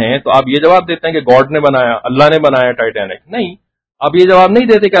مسلمان ہیں تو آپ یہ جواب دیتے ہیں کہ گاڈ نے بنایا، اللہ نے بنایا ٹائٹینک. نہیں، آپ یہ جواب نہیں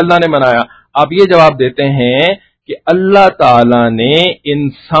دیتے کہ اللہ نے بنایا، آپ یہ جواب دیتے ہیں کہ اللہ تعالی نے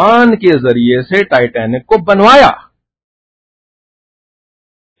انسان کے ذریعے سے ٹائٹینک کو بنوایا.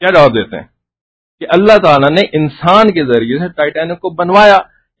 کیا جواب دیتے ہیں؟ کہ اللہ تعالیٰ نے انسان کے ذریعے سے ٹائٹینک کو بنوایا.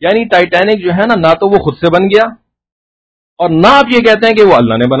 یعنی ٹائٹینک جو ہے نا نہ تو وہ خود سے بن گیا، اور نہ آپ یہ کہتے ہیں کہ وہ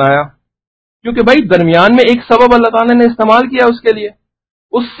اللہ نے بنایا، کیونکہ بھائی درمیان میں ایک سبب اللہ تعالیٰ نے استعمال کیا اس کے لیے.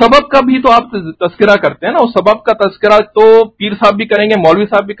 اس سبب کا بھی تو آپ تذکرہ کرتے ہیں نا، اس سبب کا تذکرہ تو پیر صاحب بھی کریں گے، مولوی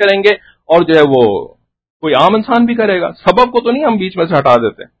صاحب بھی کریں گے، اور جو ہے وہ کوئی عام انسان بھی کرے گا. سبب کو تو نہیں ہم بیچ میں سے ہٹا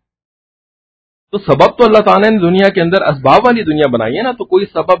دیتے. تو سبب تو اللہ تعالیٰ نے دنیا کے اندر اسباب والی دنیا بنائی ہے نا، تو کوئی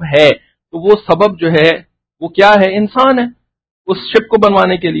سبب ہے، تو وہ سبب جو ہے وہ کیا ہے؟ انسان ہے اس شپ کو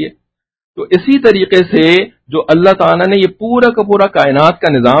بنوانے کے لیے. تو اسی طریقے سے جو اللہ تعالیٰ نے یہ پورا کا پورا کائنات کا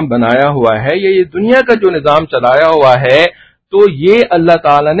نظام بنایا ہوا ہے، یہ دنیا کا جو نظام چلایا ہوا ہے، تو یہ اللہ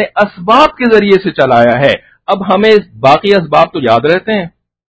تعالیٰ نے اسباب کے ذریعے سے چلایا ہے. اب ہمیں باقی اسباب تو یاد رہتے ہیں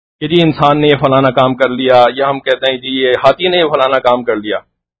کہ جی انسان نے یہ فلانا کام کر لیا، یا ہم کہتے ہیں جی یہ ہاتھی نے یہ فلانا کام کر لیا،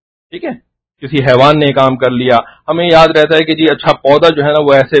 ٹھیک ہے، کسی حیوان نے کام کر لیا. ہمیں یاد رہتا ہے کہ جی اچھا پودا جو ہے نا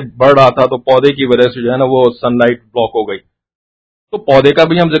وہ ایسے بڑھ رہا تھا، تو پودے کی وجہ سے جو ہے نا وہ سن لائٹ بلاک ہو گئی، تو پودے کا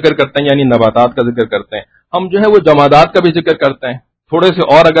بھی ہم ذکر کرتے ہیں، یعنی نباتات کا ذکر کرتے ہیں. ہم جو ہے وہ جمادات کا بھی ذکر کرتے ہیں. تھوڑے سے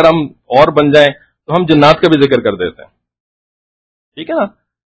اور اگر ہم اور بن جائیں تو ہم جنات کا بھی ذکر کر دیتے ہیں، ٹھیک ہے نا.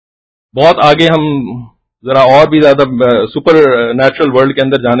 بہت آگے ہم ذرا اور بھی زیادہ سپر نیچرل ورلڈ کے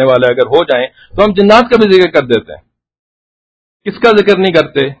اندر جانے والے اگر ہو جائیں تو ہم جنات کا بھی ذکر کر دیتے ہیں. کس کا ذکر نہیں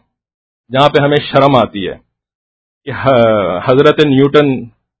کرتے؟ جہاں پہ ہمیں شرم آتی ہے کہ حضرت نیوٹن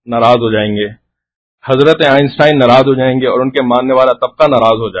ناراض ہو جائیں گے، حضرت آئنسٹائن ناراض ہو جائیں گے، اور ان کے ماننے والا طبقہ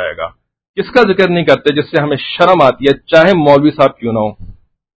ناراض ہو جائے گا. کس کا ذکر نہیں کرتے؟ جس سے ہمیں شرم آتی ہے، چاہے مولوی صاحب کیوں نہ ہو،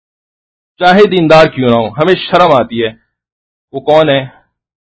 چاہے دیندار کیوں نہ ہو، ہمیں شرم آتی ہے. وہ کون ہے؟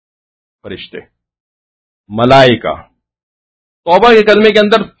 فرشتے، ملائکہ. توبہ کے کلمے کے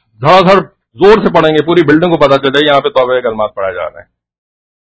اندر دھڑا دھڑ زور سے پڑھیں گے، پوری بلڈنگ کو پتا چل جائے یہاں پہ توبہ کے کلمات پڑھا جا رہے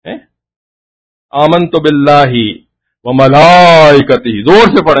ہیں. آمنت باللہ و ملائکتہ، زور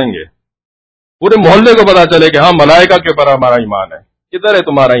سے پڑھیں گے، پورے محلے کو پتا چلے کہ ہاں ملائکہ کے اوپر ہمارا ایمان ہے. کدھر ہے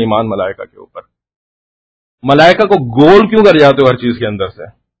تمہارا ایمان ملائکہ کے اوپر؟ ملائکہ کو گول کیوں کر جاتے ہو ہر چیز کے اندر سے؟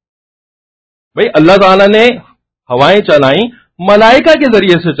 بھئی اللہ تعالیٰ نے ہوائیں چلائیں، ملائکہ کے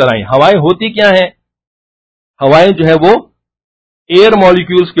ذریعے سے چلائیں. ہوائیں ہوتی کیا ہیں؟ ہوائیں جو ہے وہ ایئر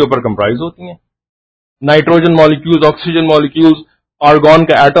مالیکیولز کے اوپر کمپرائز ہوتی ہیں. Nitrogen molecules, oxygen molecules, argon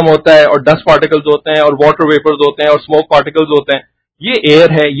کا ایٹم ہوتا ہے، اور ڈسٹ پارٹیکلز ہوتے ہیں، اور واٹر ویپرز ہوتے ہیں، اور اسموک پارٹیکلز ہوتے ہیں. یہ ایئر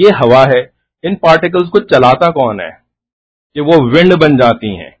ہے، یہ ہوا ہے. ان پارٹیکلز کو چلاتا کون ہے کہ وہ ونڈ بن جاتی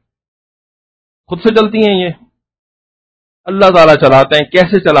ہیں؟ خود سے چلتی ہیں؟ یہ اللہ تعالیٰ چلاتے ہیں.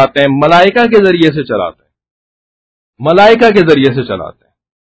 کیسے چلاتے ہیں؟ ملائکہ کے ذریعے سے چلاتے ہیں. ملائکہ کے ذریعے سے چلاتے ہیں.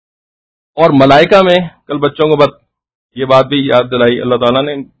 اور ملائکہ میں کل بچوں کو یہ بات بھی یاد دلائی، اللہ تعالیٰ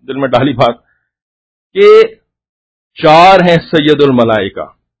نے دل میں ڈالی بات کہ 4 ہیں سید الملائکہ.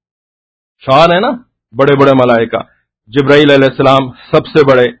 4 ہیں نا بڑے بڑے ملائکہ. جبرائیل علیہ السلام سب سے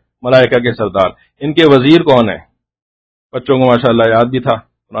بڑے ملائکہ کے سردار. ان کے وزیر کون ہیں؟ بچوں کو ماشاءاللہ یاد بھی تھا،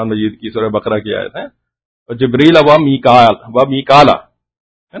 قرآن مجید کی سورہ بقرہ کی آیت ہے. اور جبریل و میکالا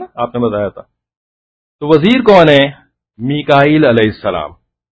ہے نا، آپ نے بتایا تھا. تو وزیر کون ہے؟ میکائیل علیہ السلام.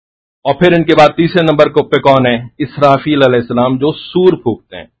 اور پھر ان کے بعد تیسرے نمبر پہ کون ہے؟ اسرافیل علیہ السلام جو سور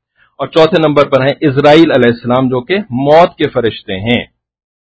پھونکتے ہیں. اور چوتھے نمبر پر ہیں اسرائیل علیہ السلام جو کہ موت کے فرشتے ہیں.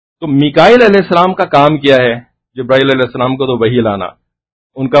 تو میکائیل علیہ السلام کا کام کیا ہے؟ جبرائیل علیہ السلام کو تو وحی لانا،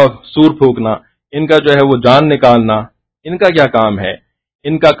 ان کا سور پھونکنا، ان کا جو ہے وہ جان نکالنا. ان کا کیا کام ہے؟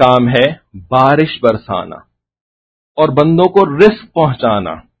 ان کا کام ہے بارش برسانا اور بندوں کو رزق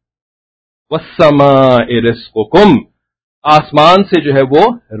پہنچانا. وَالسَّمَاءِ رِزْقُكُمْ، آسمان سے جو ہے وہ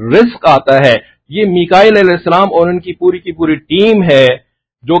رزق آتا ہے. یہ میکائیل علیہ السلام اور ان کی پوری ٹیم ہے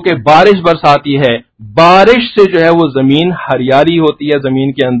جو کہ بارش برساتی ہے. بارش سے جو ہے وہ زمین ہریالی ہوتی ہے،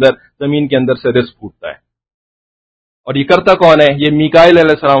 زمین کے اندر سے رزق پھوٹتا ہے. اور یہ کرتا کون ہے؟ یہ میکائیل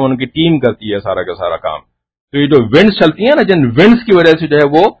علیہ السلام ان کی ٹیم کرتی ہے سارا کا سارا کام. تو یہ جو ونڈز چلتی ہیں نا، جن ونڈز کی وجہ سے جو ہے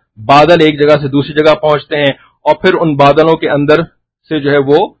وہ بادل ایک جگہ سے دوسری جگہ پہنچتے ہیں، اور پھر ان بادلوں کے اندر سے جو ہے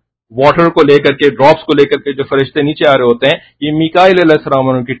وہ واٹر کو لے کر کے، ڈراپس کو لے کر کے جو فرشتے نیچے آ رہے ہوتے ہیں، یہ میکائیل علیہ السلام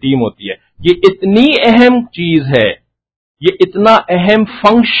اور ان کی ٹیم ہوتی ہے. یہ اتنی اہم چیز ہے، یہ اتنا اہم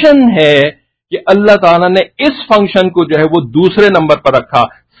فنکشن ہے کہ اللہ تعالیٰ نے اس فنکشن کو جو ہے وہ دوسرے نمبر پر رکھا.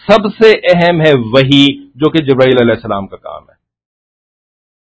 سب سے اہم ہے وحی، جو کہ جبرائیل علیہ السلام کا کام ہے،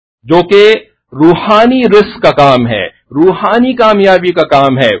 جو کہ روحانی رزق کا کام ہے، روحانی کامیابی کا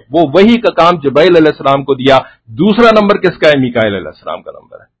کام ہے. وہ وحی کا کام جبرائیل علیہ السلام کو دیا. دوسرا نمبر کس کا ہے؟ میکائیل علیہ السلام کا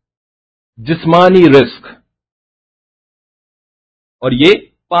نمبر ہے، جسمانی رزق. اور یہ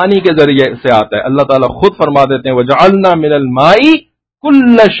پانی کے ذریعے سے آتا ہے. اللہ تعالیٰ خود فرما دیتے ہیں وَجَعَلْنَا مِنَ الْمَاءِ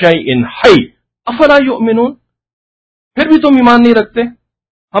كُلَّ شَيْءٍ حَيٍّ أَفَلَا يُؤْمِنُونَ. پھر بھی تم ایمان نہیں رکھتے؟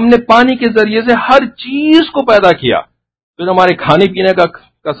 ہم نے پانی کے ذریعے سے ہر چیز کو پیدا کیا. تو جو ہمارے کھانے پینے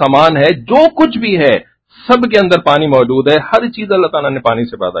کا سامان ہے، جو کچھ بھی ہے، سب کے اندر پانی موجود ہے. ہر چیز اللہ تعالیٰ نے پانی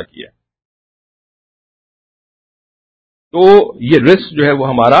سے پیدا کی ہے. تو یہ رزق جو ہے وہ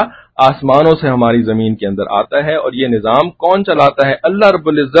ہمارا آسمانوں سے ہماری زمین کے اندر آتا ہے. اور یہ نظام کون چلاتا ہے؟ اللہ رب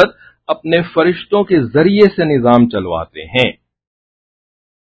العزت اپنے فرشتوں کے ذریعے سے نظام چلواتے ہیں.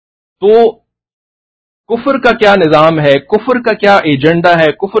 تو کفر کا کیا نظام ہے، کفر کا کیا ایجنڈا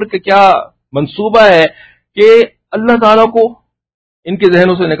ہے، کفر کا کیا منصوبہ ہے کہ اللہ تعالیٰ کو ان کے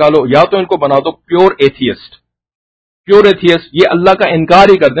ذہنوں سے نکالو، یا تو ان کو بنا دو پیور ایتھیسٹ. پیور ایتھیسٹ یہ اللہ کا انکار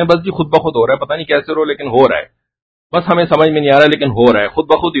ہی کرتے ہیں، بس جی خود بخود ہو رہا ہے، پتہ نہیں کیسے ہو لیکن ہو رہا ہے، بس ہمیں سمجھ میں نہیں آ رہا ہے لیکن ہو رہا ہے، خود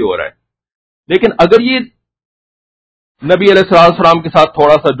بخود ہی ہو رہا ہے. لیکن اگر یہ نبی علیہ السلام کے ساتھ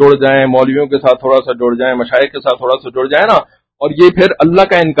تھوڑا سا جڑ جائیں، مولویوں کے ساتھ تھوڑا سا جڑ جائیں، مشائخ کے ساتھ تھوڑا سا جڑ جائیں نا، اور یہ پھر اللہ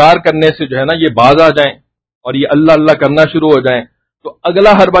کا انکار کرنے سے جو ہے نا یہ باز آ جائیں اور یہ اللہ اللہ کرنا شروع ہو جائیں، تو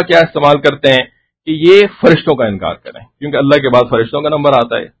اگلا حربہ کیا استعمال کرتے ہیں کہ یہ فرشتوں کا انکار کریں، کیونکہ اللہ کے بعد فرشتوں کا نمبر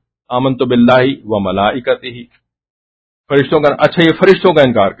آتا ہے. آمنت باللہ و ملائکتہ، فرشتوں کا. اچھا یہ فرشتوں کا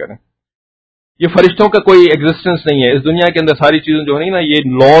انکار کریں، یہ فرشتوں کا کوئی ایگزسٹنس نہیں ہے اس دنیا کے اندر. ساری چیزیں جو ہے نا یہ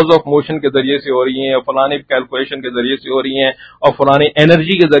لاز آف موشن کے ذریعے سے ہو رہی ہیں، اور فلانے کیلکولیشن کے ذریعے سے ہو رہی ہیں، اور فلانے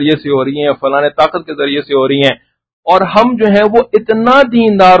انرجی کے ذریعے سے ہو رہی ہیں، اور فلانے طاقت کے ذریعے سے ہو رہی ہیں. اور ہم جو ہے وہ اتنا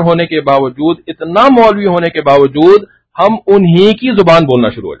دیندار ہونے کے باوجود، اتنا مولوی ہونے کے باوجود، ہم انہی کی زبان بولنا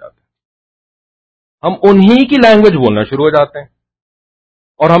شروع ہو جاتے ہیں، ہم انہی کی لینگویج بولنا شروع ہو جاتے ہیں.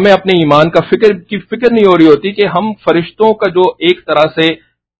 اور ہمیں اپنے ایمان کا فکر نہیں ہو رہی ہوتی کہ ہم فرشتوں کا جو ایک طرح سے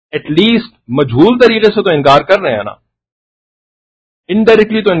ایٹ لیسٹ مجہول طریقے سے تو انکار کر رہے ہیں نا.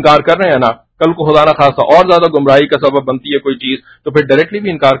 انڈائریکٹلی تو انکار کر رہے ہیں نا. کل کو خدا نہ خاصا اور زیادہ گمراہی کا سبب بنتی ہے کوئی چیز تو پھر ڈائریکٹلی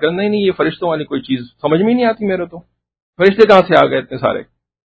بھی انکار کر نہیں یہ فرشتوں والی کوئی چیز سمجھ میں نہیں آتی میرے تو, فرشتے کہاں سے آ گئے اتنے سارے.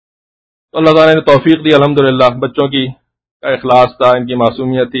 تو اللہ تعالیٰ نے توفیق دی الحمدللہ. بچوں کی کا اخلاص تھا, ان کی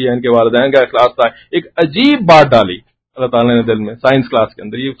معصومیت تھی, ان کے والدین کا اخلاص تھا. ایک عجیب بات ڈالی اللہ تعالیٰ نے دل میں سائنس کلاس کے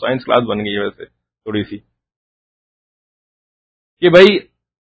اندر. یہ سائنس کلاس بن گئی ہے ویسے تھوڑی سی, کہ بھائی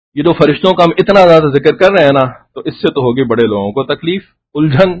یہ جو فرشتوں کا ہم اتنا زیادہ ذکر کر رہے ہیں نا تو اس سے تو ہوگی بڑے لوگوں کو تکلیف,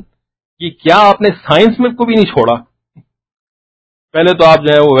 الجھن کہ کیا آپ نے سائنس میں کو بھی نہیں چھوڑا. پہلے تو آپ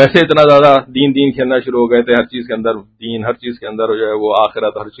جو ہے وہ ویسے اتنا زیادہ دین کھیلنا شروع ہو گئے تھے, ہر چیز کے اندر دین, ہر چیز کے اندر جو ہے وہ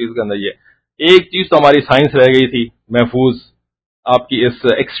آخرت, ہر چیز کے اندر یہ ایک چیز تو ہماری سائنس رہ گئی تھی محفوظ آپ کی اس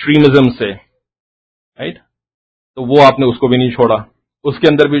ایکسٹریمزم سے, رائٹ. تو وہ آپ نے اس کو بھی نہیں چھوڑا, اس کے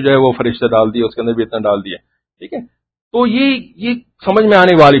اندر بھی جو ہے وہ فرشتے ڈال دیے, اس کے اندر بھی اتنا ڈال دیا, ٹھیک ہے. تو یہ سمجھ میں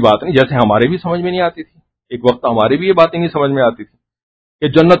آنے والی بات نہیں, جیسے ہمارے بھی سمجھ میں نہیں آتی تھی ایک وقت, ہمارے بھی یہ باتیں نہیں سمجھ میں آتی تھی کہ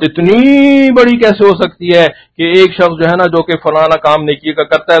جنت اتنی بڑی کیسے ہو سکتی ہے کہ ایک شخص جو ہے نا جو کہ فلانا کام نیکی کا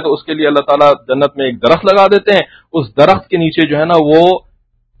کرتا ہے تو اس کے لیے اللہ تعالیٰ جنت میں ایک درخت لگا دیتے ہیں, اس درخت کے نیچے جو ہے نا وہ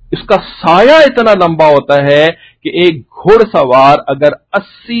اس کا سایہ اتنا لمبا ہوتا ہے کہ ایک گھوڑ سوار اگر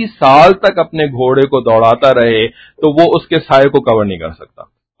 80 سال تک اپنے گھوڑے کو دوڑاتا رہے تو وہ اس کے سائے کو کور نہیں کر سکتا.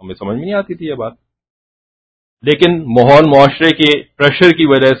 ہمیں سمجھ میں نہیں آتی تھی یہ بات, لیکن ماحول معاشرے کے پریشر کی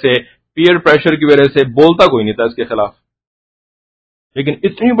وجہ سے, پیئر پریشر کی وجہ سے بولتا کوئی نہیں تھا اس کے خلاف. لیکن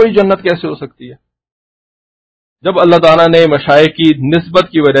اتنی بڑی جنت کیسے ہو سکتی ہے؟ جب اللہ تعالیٰ نے مشائخ کی نسبت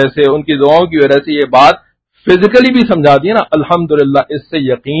کی وجہ سے, ان کی دعاؤں کی وجہ سے یہ بات فزیکلی بھی سمجھا دی نا, الحمدللہ اس سے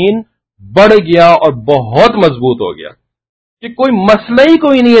یقین بڑھ گیا اور بہت مضبوط ہو گیا کہ کوئی مسئلہ ہی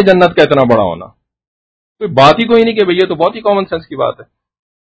کوئی نہیں ہے جنت کا اتنا بڑا ہونا, کوئی بات ہی کوئی نہیں کہ بھئی یہ تو بہت ہی کامن سینس کی بات ہے.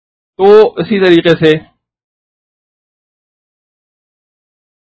 تو اسی طریقے سے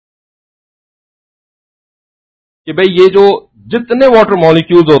کہ بھئی یہ جو جتنے واٹر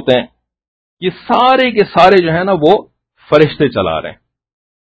مالیکیولز ہوتے ہیں یہ سارے کے سارے جو ہے نا وہ فرشتے چلا رہے ہیں.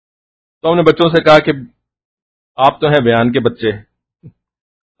 تو ہم نے بچوں سے کہا کہ آپ تو ہیں بیان کے بچے,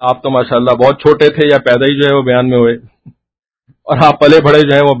 آپ تو ماشاءاللہ بہت چھوٹے تھے یا پیدا ہی جو ہے وہ بیان میں ہوئے, اور آپ پلے بڑے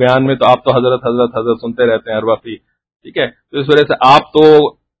جو ہیں وہ بیان میں, تو آپ تو حضرت حضرت حضرت سنتے رہتے ہیں ہر وقت ہی, ٹھیک ہے. تو اس وجہ سے آپ تو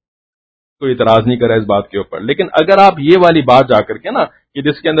کوئی اعتراض نہیں کرے اس بات کے اوپر. لیکن اگر آپ یہ والی بات جا کر کے نا کہ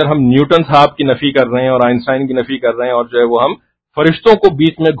جس کے اندر ہم نیوٹن صاحب کی نفی کر رہے ہیں اور آئنسٹائن کی نفی کر رہے ہیں اور جو ہے وہ ہم فرشتوں کو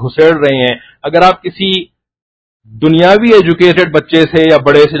بیچ میں گھسیڑ رہے ہیں, اگر آپ کسی دنیاوی ایجوکیٹڈ بچے سے یا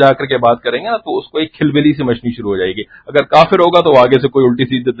بڑے سے جا کر کے بات کریں گے نا تو اس کو ایک کھلبلی سی مچنی شروع ہو جائے گی. اگر کافر ہوگا تو وہ آگے سے کوئی الٹی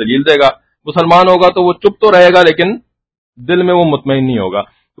سیدھی دلیل دے گا, مسلمان ہوگا تو وہ چپ تو رہے گا لیکن دل میں وہ مطمئن نہیں ہوگا.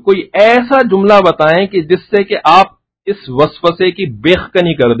 تو کوئی ایسا جملہ بتائیں کہ جس سے کہ آپ اس وسوسے کی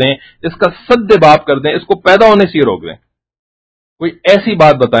بیخکنی کر دیں, اس کا سد باب کر دیں, اس کو پیدا ہونے سے روک دیں. کوئی ایسی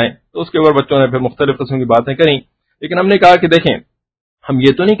بات بتائیں. تو اس کے اوپر بچوں نے پھر مختلف قسم کی باتیں کریں, لیکن ہم نے کہا کہ دیکھیں ہم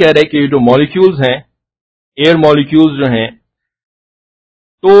یہ تو نہیں کہہ رہے کہ یہ جو مالیکیولز ہیں, ایئر مالیکیولز جو ہیں,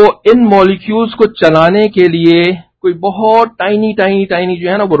 تو ان مالیکیولز کو چلانے کے لیے کوئی بہت ٹائنی ٹائنی ٹائنی جو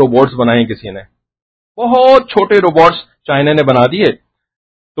ہے نا وہ روبوٹس بنائے کسی نے, بہت چھوٹے روبوٹس چائنا نے بنا دیے.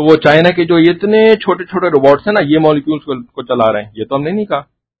 تو وہ چائنا کے جو اتنے چھوٹے چھوٹے روبوٹس ہیں نا یہ مالیکیولز کو چلا رہے ہیں. یہ تو ہم نے نہیں کہا.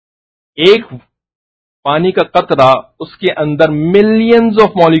 ایک پانی کا قطرہ اس کے اندر ملینز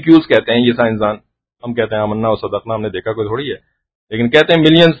آف مالیکیولز کہتے ہیں یہ سائنسدان. ہم کہتے ہیں آمنا و صدقنا, ہم نے دیکھا کوئی تھوڑی ہے, لیکن کہتے ہیں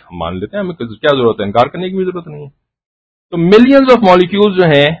ملینز, ہم مان لیتے ہیں, ہمیں کیا ضرورت ہے, انکار کرنے کی بھی ضرورت نہیں ہے. تو ملینز آف مالیکیولز جو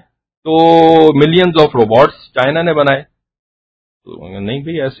ہیں, تو ملینز آف روبوٹس چائنا نے بنائے. تو نہیں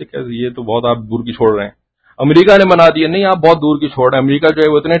بھئی ایسے کیسے, یہ تو بہت آپ دور کی چھوڑ رہے ہیں. امریکہ نے بنا دیے, نہیں آپ بہت دور کی چھوڑ رہے ہیں. امریکہ جو ہے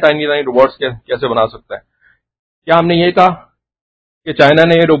وہ اتنے ٹائنی ٹائنی روبوٹس کیسے بنا سکتا ہے؟ کیا ہم نے یہ کہا کہ چائنا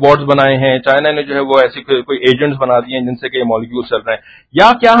نے یہ روبوٹس بنائے ہیں, چائنا نے جو ہے وہ ایسے کوئی ایجنٹس بنا دیے ہیں جن سے کہ یہ مالیکیولز چل رہے ہیں؟ یا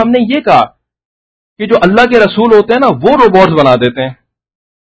کیا ہم نے یہ کہا کہ جو اللہ کے رسول ہوتے ہیں نا وہ روبوٹس بنا دیتے ہیں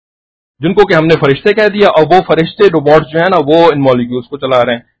جن کو کہ ہم نے فرشتے کہہ دیا, اور وہ فرشتے روبوٹس جو ہیں نا وہ ان مالیکیولز کو چلا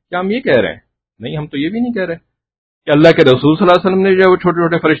رہے ہیں؟ کیا ہم یہ کہہ رہے ہیں؟ نہیں, ہم تو یہ بھی نہیں کہہ رہے کہ اللہ کے رسول صلی اللہ علیہ وسلم نے جو ہے وہ چھوٹے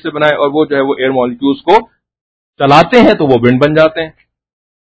چھوٹے فرشتے بنائے اور وہ جو ہے وہ ایئر مالیکیولز کو چلاتے ہیں تو وہ ونڈ بن جاتے ہیں.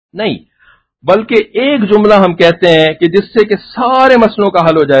 نہیں, بلکہ ایک جملہ ہم کہتے ہیں کہ جس سے کہ سارے مسئلوں کا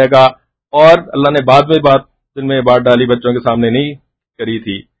حل ہو جائے گا. اور اللہ نے بعد میں بات دل میں بات ڈالی, بچوں کے سامنے نہیں کری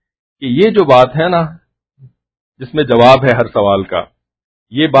تھی, کہ یہ جو بات ہے نا جس میں جواب ہے ہر سوال کا,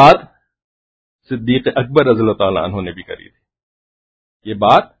 یہ بات صدیق اکبر رضی اللہ تعالیٰ عنہ نے بھی کری تھی. یہ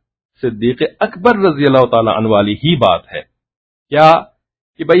بات صدیق اکبر رضی اللہ تعالیٰ عنہ والی ہی بات ہے. کیا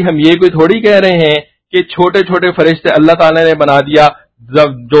کہ بھئی ہم یہ کوئی تھوڑی کہہ رہے ہیں کہ چھوٹے چھوٹے فرشتے اللہ تعالیٰ نے بنا دیا,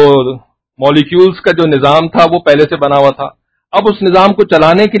 جو مالیکیولز کا جو نظام تھا وہ پہلے سے بنا ہوا تھا, اب اس نظام کو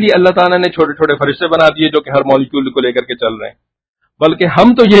چلانے کے لیے اللہ تعالیٰ نے چھوٹے چھوٹے فرشتے بنا دیے جو کہ ہر مالیکیول کو لے کر کے چل رہے ہیں. بلکہ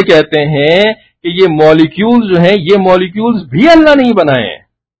ہم تو یہ کہتے ہیں کہ یہ مالیکیولز جو ہیں یہ مالیکیولز بھی اللہ نہیں بنائے ہیں،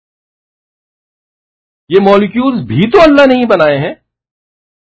 یہ مالیکیولز بھی تو اللہ نہیں بنائے ہیں،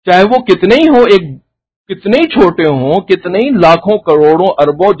 چاہے وہ کتنے ہی ہوں، کتنے ہی چھوٹے ہوں، کتنے ہی لاکھوں کروڑوں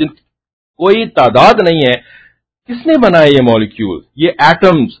اربوں، کوئی تعداد نہیں ہے۔ کس نے بنائے یہ مالیکیولز، یہ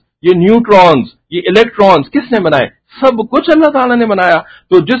ایٹمز، یہ نیوٹرونز، یہ الیکٹرونز، کس نے بنائے؟ سب کچھ اللہ تعالیٰ نے بنایا۔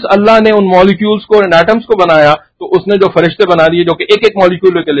 تو جس اللہ نے ان مالیکیولز کو، ان ایٹمز کو بنایا، تو اس نے جو فرشتے بنا دیے جو کہ ایک ایک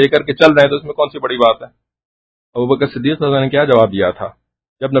مالیکیول لے کر کے چل رہے ہیں، تو اس میں کون سی بڑی بات ہے؟ ابوبکر صدیق رضی اللہ عنہ نے کیا جواب دیا تھا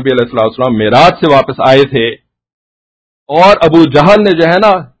جب نبی علیہ الصلوۃ والسلام معراج سے واپس آئے تھے اور ابو جہل نے جو ہے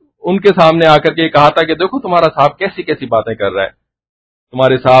نا ان کے سامنے آ کر کے کہا تھا کہ دیکھو تمہارا صاحب کیسی کیسی باتیں کر رہا ہے،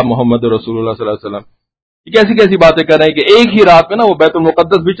 تمہارے صاحب محمد رسول اللہ صلی اللہ علیہ وسلم یہ کیسی کیسی باتیں کر رہے ہیں کہ ایک ہی رات میں نا وہ بیت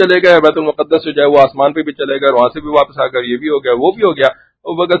المقدس بھی چلے گئے، بیت المقدس سے جو ہے وہ آسمان پہ بھی چلے گئے، وہاں سے بھی واپس آ کر یہ بھی ہو گیا وہ بھی ہو گیا۔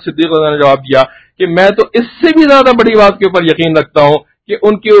 ابوبکر صدیق نے جواب دیا کہ میں تو اس سے بھی زیادہ بڑی بات کے اوپر یقین رکھتا ہوں کہ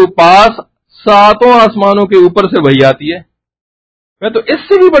ان کے پاس ساتوں آسمانوں کے اوپر سے وحی آتی ہے، میں تو اس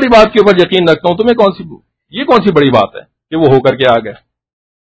سے بھی بڑی بات کے اوپر یقین رکھتا ہوں، تمہیں کون سی بڑی بات ہے کہ وہ ہو کر کے آ گئے؟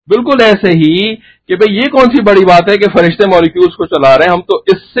 بالکل ایسے ہی کہ بھئی یہ کون سی بڑی بات ہے کہ فرشتے مالیکیولز کو چلا رہے ہیں، ہم تو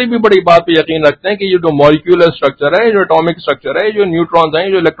اس سے بھی بڑی بات پہ یقین رکھتے ہیں کہ یہ جو مالیکیولر اسٹرکچر ہے، جو اٹامک اسٹرکچر ہے، جو نیوٹرونز ہیں،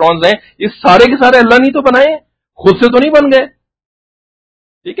 جو الیکٹرونز ہیں، یہ سارے کے سارے اللہ نہیں تو بنائے، خود سے تو نہیں بن گئے۔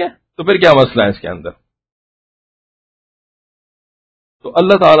 ٹھیک ہے، تو پھر کیا مسئلہ ہے اس کے اندر؟ تو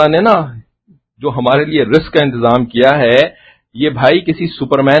اللہ تعالیٰ نے نا جو ہمارے لیے رزق کا انتظام کیا ہے، یہ بھائی کسی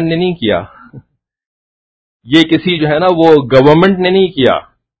سپرمین نے نہیں کیا، یہ کسی جو ہے نا وہ گورنمنٹ نے نہیں کیا،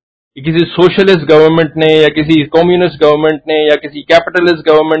 یہ کسی سوشلسٹ گورنمنٹ نے یا کسی کمیونسٹ گورنمنٹ نے یا کسی کیپٹلسٹ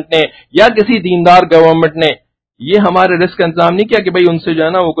گورنمنٹ نے یا کسی دیندار گورنمنٹ نے یہ ہمارے رزق کا انتظام نہیں کیا کہ بھئی ان سے جو ہے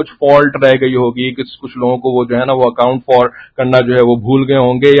نا وہ کچھ فالٹ رہ گئی ہوگی، کچھ لوگوں کو وہ جو ہے نا وہ اکاؤنٹ فار کرنا جو ہے وہ بھول گئے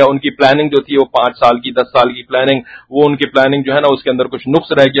ہوں گے، یا ان کی پلاننگ جو تھی وہ 5 سال کی 10 سال کی پلاننگ، وہ ان کی پلاننگ جو ہے نا اس کے اندر کچھ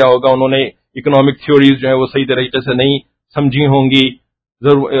نقص رہ گیا ہوگا، انہوں نے اکنامک تھیوریز جو ہے وہ صحیح طریقے سے نہیں سمجھی ہوں گی،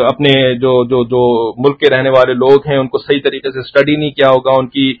 اپنے جو ملک کے رہنے والے لوگ ہیں ان کو صحیح طریقے سے اسٹڈی نہیں کیا ہوگا،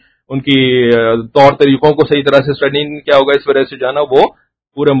 ان کی طور طریقوں کو صحیح طرح سے اسٹڈی نہیں کیا ہوگا، اس وجہ سے جو ہے نا وہ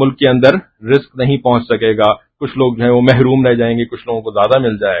پورے ملک کے اندر رزق نہیں پہنچ سکے گا، کچھ لوگ جو ہیں وہ محروم رہ جائیں گے، کچھ لوگوں کو زیادہ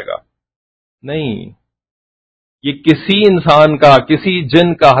مل جائے گا۔ نہیں، یہ کسی انسان کا، کسی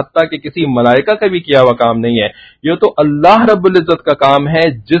جن کا، حتیٰ کہ کسی ملائکہ کا بھی کیا ہوا کام نہیں ہے، یہ تو اللہ رب العزت کا کام ہے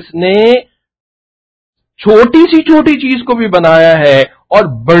جس نے چھوٹی سی چھوٹی چیز کو بھی بنایا ہے اور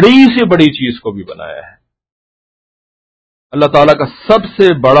بڑی سے بڑی چیز کو بھی بنایا ہے۔ اللہ تعالیٰ کا سب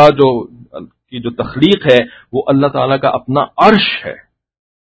سے بڑا جو تخلیق ہے وہ اللہ تعالیٰ کا اپنا عرش ہے،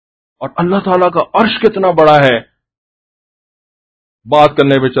 اور اللہ تعالیٰ کا عرش کتنا بڑا ہے بات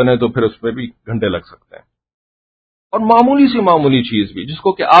کرنے پہ چلیں تو پھر اس پہ بھی گھنٹے لگ سکتے ہیں، اور معمولی چیز بھی جس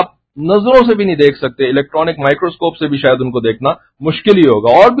کو کہ آپ نظروں سے بھی نہیں دیکھ سکتے، الیکٹرانک مائکروسکوپ سے بھی شاید ان کو دیکھنا مشکل ہی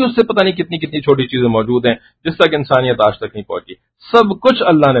ہوگا، اور بھی اس سے پتہ نہیں کتنی کتنی چھوٹی چیزیں موجود ہیں جس تک انسانیت آج تک نہیں پہنچی، سب کچھ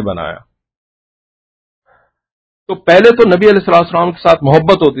اللہ نے بنایا۔ تو پہلے تو نبی علیہ السلام کے ساتھ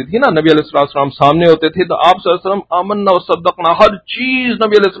محبت ہوتی تھی نا، نبی علیہ السلام سامنے ہوتے تھے تو آپ صلی اللہ علیہ وسلم آمنا و صدقنا، ہر چیز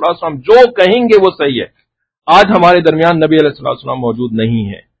نبی علیہ السلام جو کہیں گے وہ صحیح ہے۔ آج ہمارے درمیان نبی علیہ السلام موجود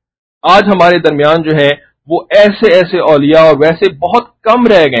نہیں ہے، آج ہمارے درمیان جو ہے وہ ایسے اولیاء اور ویسے بہت کم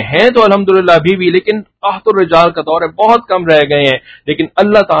رہ گئے ہیں، تو الحمدللہ ابھی بھی، لیکن قحط الرجال کا دور ہے، بہت کم رہ گئے ہیں، لیکن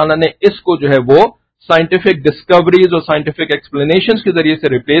اللہ تعالیٰ نے اس کو جو ہے وہ سائنٹیفک ڈسکوریز اور سائنٹیفک ایکسپلینیشنز کے ذریعے سے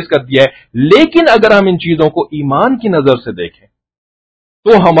ریپلیس کر دیا ہے۔ لیکن اگر ہم ان چیزوں کو ایمان کی نظر سے دیکھیں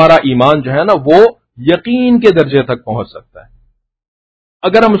تو ہمارا ایمان جو ہے نا وہ یقین کے درجے تک پہنچ سکتا ہے،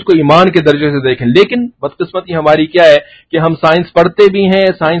 اگر ہم اس کو ایمان کے درجے سے دیکھیں۔ لیکن بدقسمتی ہماری کیا ہے کہ ہم سائنس پڑھتے بھی ہیں،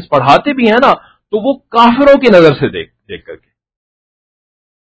 سائنس پڑھاتے بھی ہیں نا، تو وہ کافروں کی نظر سے دیکھ کر کے،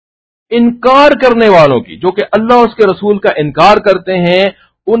 انکار کرنے والوں کی، جو کہ اللہ اور اس کے رسول کا انکار کرتے ہیں،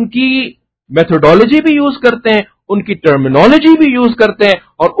 ان کی میتھڈالوجی بھی یوز کرتے ہیں، ان کی ٹرمینالوجی بھی یوز کرتے ہیں،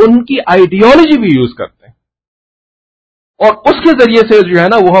 اور ان کی آئیڈیالوجی بھی یوز کرتے ہیں، اور اس کے ذریعے سے جو ہے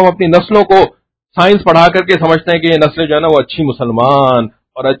نا وہ ہم اپنی نسلوں کو سائنس پڑھا کر کے سمجھتے ہیں کہ یہ نسلیں جو ہے نا وہ اچھی مسلمان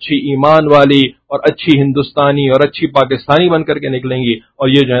اور اچھی ایمان والی اور اچھی ہندوستانی اور اچھی پاکستانی بن کر کے نکلیں گی، اور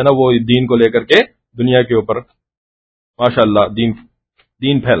یہ جو ہے نا وہ دین کو لے کر کے دنیا کے اوپر ماشاءاللہ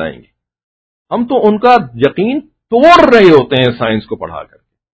دین پھیلائیں گے۔ ہم تو ان کا یقین توڑ رہے ہوتے ہیں سائنس کو پڑھا کر کے،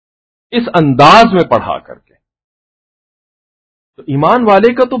 اس انداز میں پڑھا کر کے۔ تو ایمان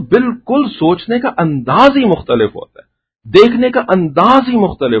والے کا تو بالکل سوچنے کا انداز ہی مختلف ہوتا ہے، دیکھنے کا انداز ہی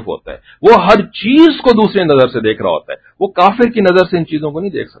مختلف ہوتا ہے، وہ ہر چیز کو دوسرے نظر سے دیکھ رہا ہوتا ہے، وہ کافر کی نظر سے ان چیزوں کو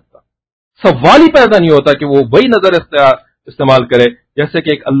نہیں دیکھ سکتا۔ سوال ہی پیدا نہیں ہوتا کہ وہ وہی نظر استعمال کرے جیسے کہ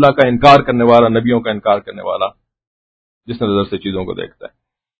ایک اللہ کا انکار کرنے والا، نبیوں کا انکار کرنے والا جس نظر سے چیزوں کو دیکھتا ہے۔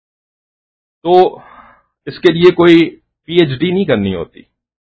 تو اس کے لیے کوئی پی ایچ ڈی نہیں کرنی ہوتی،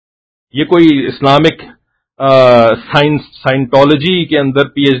 یہ کوئی اسلامک سائنٹولوجی کے اندر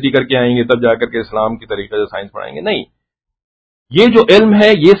پی ایچ ڈی کر کے آئیں گے تب جا کر کے اسلام کی طریقے سے سائنس پڑھائیں گے، نہیں. یہ جو علم ہے،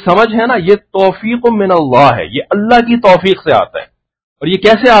 یہ سمجھ ہے نا، یہ توفیق من اللہ ہے، یہ اللہ کی توفیق سے آتا ہے. اور یہ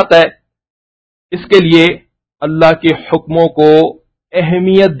کیسے آتا ہے؟ اس کے لیے اللہ کے حکموں کو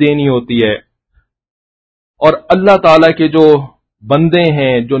اہمیت دینی ہوتی ہے، اور اللہ تعالی کے جو بندے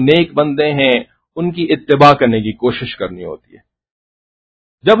ہیں، جو نیک بندے ہیں، ان کی اتباع کرنے کی کوشش کرنی ہوتی ہے.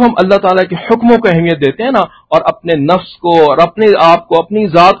 جب ہم اللہ تعالیٰ کے حکموں کو اہمیت دیتے ہیں نا، اور اپنے نفس کو اور اپنے آپ کو، اپنی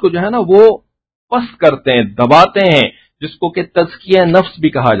ذات کو جو ہے نا وہ پست کرتے ہیں، دباتے ہیں، جس کو کہ تزکیہ نفس بھی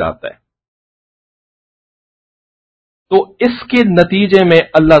کہا جاتا ہے، تو اس کے نتیجے میں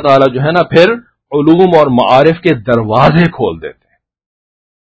اللہ تعالیٰ جو ہے نا پھر علوم اور معارف کے دروازے کھول دیتے ہیں.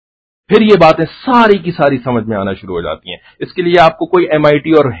 پھر یہ باتیں ساری کی ساری سمجھ میں آنا شروع ہو جاتی ہیں. اس کے لیے آپ کو کوئی ایم آئی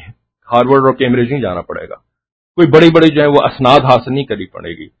ٹی اور ہارورڈ اور کیمبرج نہیں جانا پڑے گا، کوئی بڑی بڑی جو ہے وہ اسناد حاصل نہیں کرنی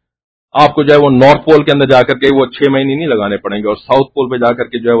پڑے گی. آپ کو جو ہے وہ نارتھ پول کے اندر جا کر کے وہ 6 مہینے نہیں لگانے پڑیں گے، اور ساؤتھ پول پہ جا کر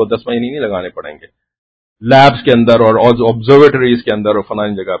کے جو ہے وہ 10 مہینے نہیں لگانے پڑیں گے، لیبس کے اندر اور آبزرویٹریز کے اندر اور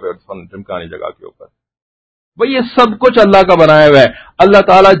فلانی جگہ پہ اور ڈمکانی جگہ کے اوپر. بھئی یہ سب کچھ اللہ کا بنایا ہوا ہے. اللہ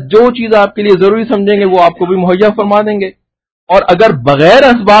تعالیٰ جو چیز آپ کے لیے ضروری سمجھیں گے وہ آپ کو بھی مہیا فرما دیں گے، اور اگر بغیر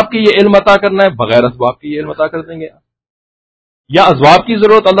اسباب کے یہ علم عطا کرنا ہے، بغیر اسباب کے یہ علم عطا کر دیں گے. یا اسباب کی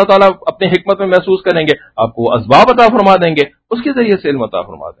ضرورت اللہ تعالیٰ اپنے حکمت میں محسوس کریں گے، آپ کو اسباب عطا فرما دیں گے، اس کے ذریعے سے علم عطا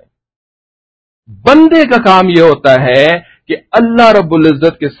فرما دیں گے. بندے کا کام یہ ہوتا ہے کہ اللہ رب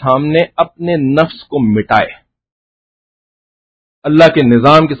العزت کے سامنے اپنے نفس کو مٹائے، اللہ کے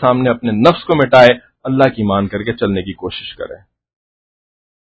نظام کے سامنے اپنے نفس کو مٹائے، اللہ کی مان کر کے چلنے کی کوشش کرے،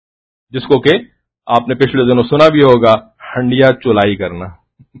 جس کو کہ آپ نے پچھلے دنوں سنا بھی ہوگا، ہنڈیا چلائی کرنا.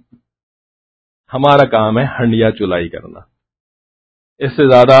 ہمارا کام ہے ہنڈیا چلائی کرنا، اس سے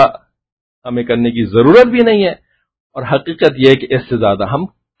زیادہ ہمیں کرنے کی ضرورت بھی نہیں ہے، اور حقیقت یہ ہے کہ اس سے زیادہ ہم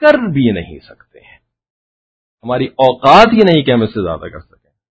کر بھی نہیں سکتے ہیں. ہماری اوقات ہی نہیں کہ ہم اس سے زیادہ کر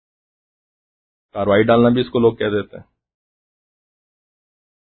سکیں. کاروائی ڈالنا بھی اس کو لوگ کہہ دیتے ہیں.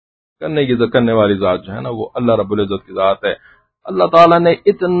 کرنے والی ذات جو ہے نا وہ اللہ رب العزت کی ذات ہے. اللہ تعالیٰ نے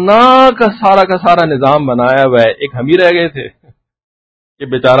اتنا کا سارا نظام بنایا ہوا ہے، ایک ہم ہی رہ گئے تھے کہ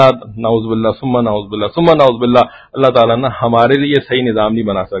بیچارہ نعوذ باللہ ثم نعوذ باللہ ثم نعوذ باللہ، اللہ تعالیٰ نے ہمارے لیے صحیح نظام نہیں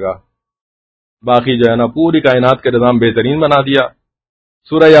بنا سکا، باقی جو ہے نا پوری کائنات کا نظام بہترین بنا دیا.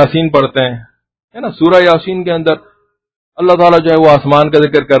 سورہ یاسین پڑھتے ہیں، ہے نا، سورہ یاسین کے اندر اللہ تعالیٰ جو ہے وہ آسمان کا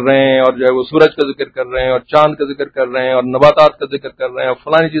ذکر کر رہے ہیں، اور جو ہے وہ سورج کا ذکر کر رہے ہیں، اور چاند کا ذکر کر رہے ہیں، اور نباتات کا ذکر کر رہے ہیں، اور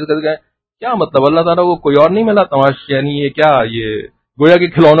فلانی چیز کا ذکر ہے. کیا مطلب؟ اللہ تعالیٰ کو کوئی اور نہیں ملا تماش؟ یعنی یہ کیا، یہ گویا کے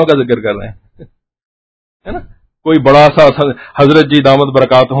کھلونوں کا ذکر کر رہے ہیں، ہے نا. کوئی بڑا سا حضرت جی دامت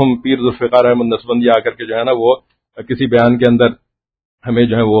برکاتہم پیر ذوالفقار احمد نقشبندی آ کر کے جو ہے نا وہ کسی بیان کے اندر ہمیں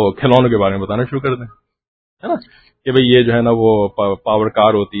جو ہے وہ کھلونوں کے بارے میں بتانا شروع کر دیں، ہے نا، کہ بھئی یہ جو ہے نا وہ پاور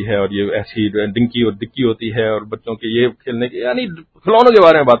کار ہوتی ہے، اور یہ ایسی ڈنکی اور ڈکی ہوتی ہے، اور بچوں کے یہ کھیلنے کے، یعنی کھلونوں کے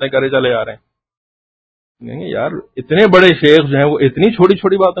بارے میں باتیں کرے چلے آ رہے ہیں. نہیں یار، اتنے بڑے شیخ جو ہیں وہ اتنی چھوٹی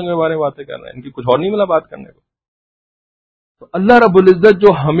چھوٹی باتوں کے بارے میں باتیں کر رہے ہیں، ان کی کچھ اور نہیں ملا بات کرنے کو. تو اللہ رب العزت جو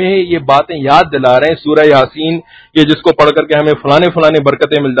ہمیں یہ باتیں یاد دلا رہے ہیں، سورہ یاسین، یہ جس کو پڑھ کر کے ہمیں فلانے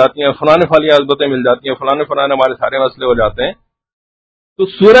برکتیں مل جاتی ہیں، فلانے عزبتیں مل جاتی ہیں، فلانے ہمارے سارے مسئلے ہو جاتے ہیں. تو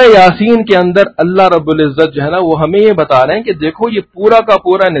سورہ یاسین کے اندر اللہ رب العزت جو ہے نا وہ ہمیں یہ بتا رہے ہیں کہ دیکھو یہ پورا کا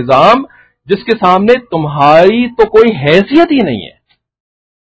پورا نظام جس کے سامنے تمہاری تو کوئی حیثیت ہی نہیں ہے،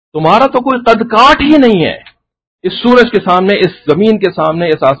 تمہارا تو کوئی قد کاٹ ہی نہیں ہے، اس سورج کے سامنے، اس زمین کے سامنے،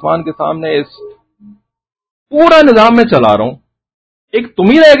 اس آسمان کے سامنے، اس پورا نظام میں چلا رہا ہوں. ایک تم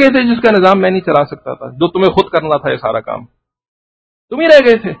ہی رہ گئے تھے جس کا نظام میں نہیں چلا سکتا تھا، جو تمہیں خود کرنا تھا. یہ سارا کام تم ہی رہ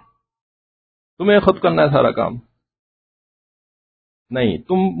گئے تھے، تمہیں خود کرنا ہے سارا کام. نہیں،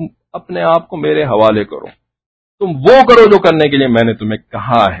 تم اپنے آپ کو میرے حوالے کرو، تم وہ کرو جو کرنے کے لیے میں نے تمہیں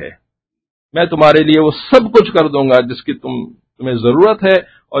کہا ہے. میں تمہارے لیے وہ سب کچھ کر دوں گا جس کی تمہیں ضرورت ہے،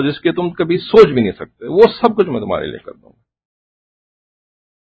 اور جس کے تم کبھی سوچ بھی نہیں سکتے، وہ سب کچھ میں تمہارے لیے کر دوں گا.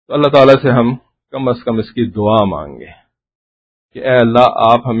 تو اللہ تعالیٰ سے ہم کم از کم اس کی دعا مانگے کہ اے اللہ،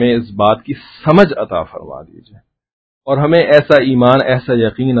 آپ ہمیں اس بات کی سمجھ عطا فرما دیجئے، اور ہمیں ایسا ایمان، ایسا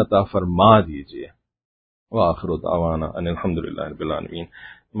یقین عطا فرما دیجئے. وآخر دعوانا ان الحمدللہ رب العالمین.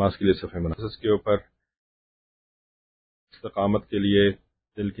 نماز کے لیے صفحہ مناسب کے اوپر استقامت کے لیے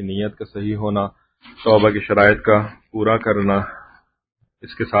دل کی نیت کا صحیح ہونا، توبہ کی شرائط کا پورا کرنا،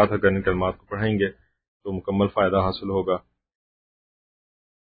 اس کے ساتھ اگر ان کلمات کو پڑھیں گے تو مکمل فائدہ حاصل ہوگا.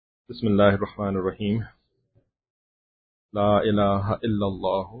 بسم اللہ الرحمن الرحیم. لا الہ الا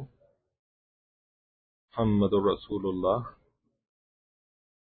اللہ محمد رسول اللہ.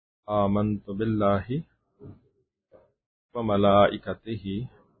 آمنت باللہ وملائکتہ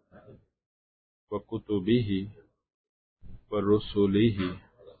وکتبہ ورسلہ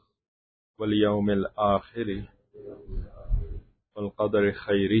واليوم الآخر والقدر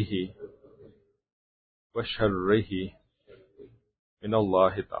خيره وشره من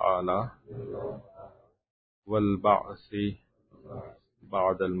الله تعالى والبعث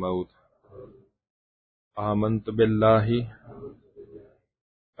بعد الموت. آمنت بالله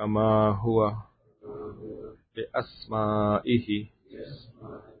كما هو بأسمائه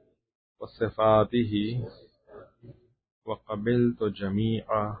وصفاته وقبلت جميع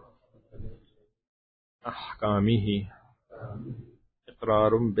أحكامه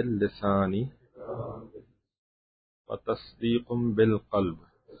إقرار باللسان وتصديق بالقلب.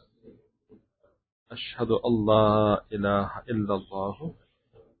 أشهد أن لا إله إلا الله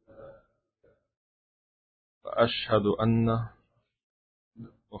وأشهد أن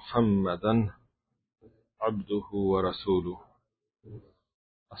محمدا عبده ورسوله.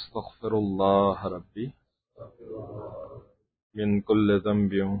 أستغفر الله ربي من كل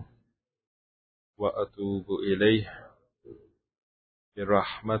ذنب وأتوب إليه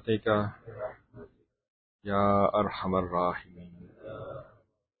برحمتك يا أرحم الراحمين.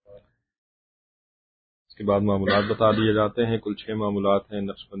 اس کے بعد معمولات بتا دیے جاتے ہیں. کل 6 معمولات ہیں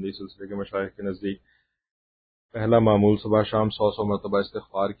نقشبندی سلسلے کے مشائخ کے نزدیک. پہلا معمول صبح شام 100 مرتبہ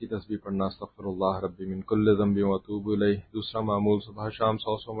استغفار کی تسبیح پڑھنا، استغفر اللہ ربی من کل ذنب واتوب الیہ. دوسرا معمول صبح شام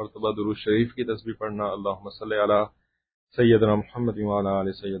 100 مرتبہ درود شریف کی تسبیح پڑھنا، اللہم صلی علی سیدنا محمد وعلی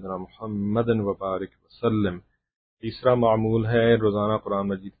آل سیدنا محمد وبارک وسلم. تیسرا معمول ہے روزانہ قرآن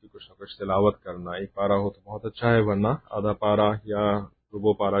مجید کی کچھ نہ کچھ تلاوت کرنا. ایک پارہ ہو تو بہت اچھا ہے، ورنہ آدھا پارہ یا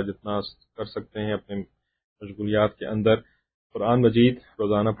ربع پارہ جتنا کر سکتے ہیں اپنے مشغولیات کے اندر. قرآن مجید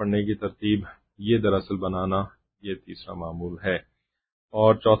روزانہ پڑھنے کی ترتیب یہ دراصل بنانا، یہ تیسرا معمول ہے.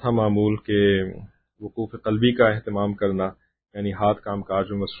 اور چوتھا معمول کہ وقوف قلبی کا اہتمام کرنا، یعنی ہاتھ کام کاج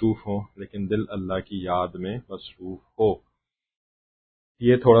میں مصروف ہوں لیکن دل اللہ کی یاد میں مصروف ہو.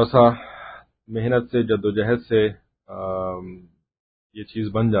 یہ تھوڑا سا محنت سے، جد و جہد سے یہ چیز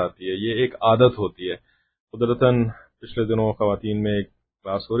بن جاتی ہے. یہ ایک عادت ہوتی ہے. قدرتاً پچھلے دنوں خواتین میں ایک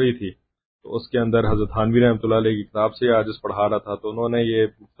کلاس ہو رہی تھی، تو اس کے اندر حضرت تھانوی رحمۃ اللہ علیہ کی کتاب سے آج پڑھا رہا تھا، تو انہوں نے یہ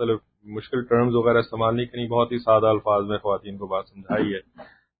مختلف مشکل ٹرمز وغیرہ استعمال نہیں کریں، بہت ہی سادہ الفاظ میں خواتین کو بات سمجھائی ہے.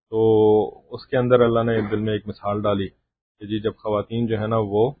 تو اس کے اندر اللہ نے دل میں ایک مثال ڈالی کہ جی جب خواتین جو ہے نا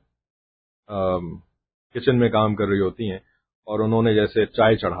وہ کچن میں کام کر رہی ہوتی ہیں اور انہوں نے جیسے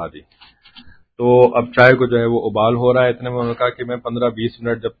چائے چڑھا دی، تو اب چائے کو جو ہے وہ ابال ہو رہا ہے. اتنے میں انہوں نے کہا کہ میں 15-20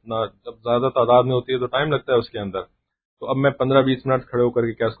 منٹ جب زیادہ تعداد میں ہوتی ہے تو ٹائم لگتا ہے اس کے اندر، تو اب میں 15-20 منٹ کھڑے ہو کر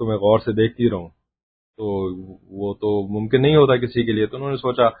کے کیا اس کو میں غور سے دیکھتی رہوں، تو وہ تو ممکن نہیں ہوتا کسی کے لیے. تو انہوں نے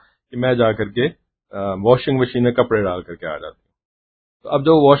سوچا کہ میں جا کر کے واشنگ مشین میں کپڑے ڈال کر کے آ جاتی ہوں. تو اب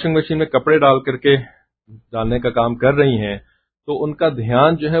جو واشنگ مشین میں کپڑے ڈالنے کا کام کر رہی ہیں، تو ان کا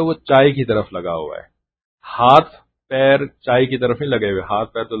دھیان جو ہے وہ چائے کی طرف لگا ہوا ہے. ہاتھ پیر چائے کی طرف نہیں لگے ہوئے،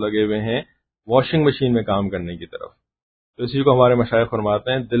 ہاتھ پیر تو لگے ہوئے ہیں واشنگ مشین میں کام کرنے کی طرف. تو اسی کو ہمارے مشائخ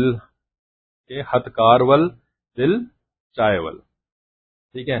فرماتے ہیں دل کے ہتھ کار ول دل چائے ول.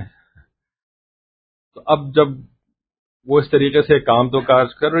 ٹھیک ہے. تو اب جب وہ اس طریقے سے کام تو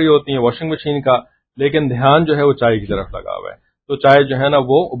کاج کر رہی ہوتی ہیں واشنگ مشین کا، لیکن دھیان جو ہے وہ چائے کی طرف لگا ہوا ہے، تو چائے جو ہے نا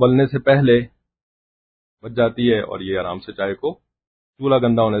وہ ابلنے سے پہلے بچ جاتی ہے، اور یہ آرام سے چائے کو چولہا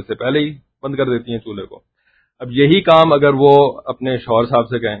گندا ہونے سے پہلے ہی بند کر دیتی ہیں چولہے کو. اب یہی کام اگر وہ اپنے شوہر صاحب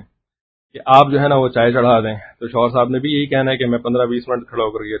سے کہیں کہ آپ جو ہے نا وہ چائے چڑھا دیں، تو شوہر صاحب نے بھی یہی کہنا ہے کہ میں 15-20 منٹ کھڑا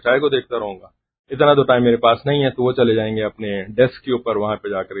ہو کر کے چائے کو دیکھتا رہوں گا، اتنا تو ٹائم میرے پاس نہیں ہے. تو وہ چلے جائیں گے اپنے ڈیسک کے اوپر، وہاں پہ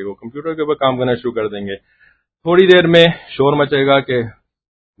جا کر وہ کمپیوٹر کے اوپر کام کرنا شروع کر دیں گے. تھوڑی دیر میں شور مچے گا کہ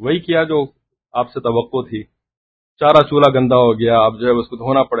وہی کیا جو آپ سے توقع تھی، چارا چولہا گندا ہو گیا، اب جو ہے اس کو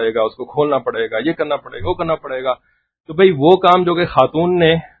دھونا پڑے گا، اس کو کھولنا پڑے گا، یہ کرنا پڑے گا، وہ کرنا پڑے گا. تو بھئی وہ کام جو کہ خاتون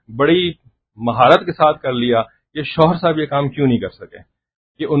نے بڑی مہارت کے ساتھ کر لیا، یہ شوہر صاحب یہ کام کیوں نہیں کر سکے؟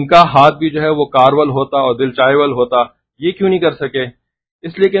 کہ ان کا ہاتھ بھی جو ہے وہ کارول ہوتا اور دل چائےول ہوتا، یہ کیوں نہیں کر سکے؟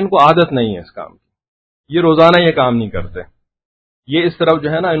 اس لیے کہ ان کو عادت نہیں ہے اس کام کی، یہ روزانہ یہ کام نہیں کرتے. یہ اس طرف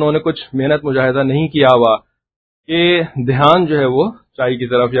جو ہے نا انہوں نے کچھ محنت مجاہدہ نہیں کیا ہوا کہ دھیان جو ہے وہ چائے کی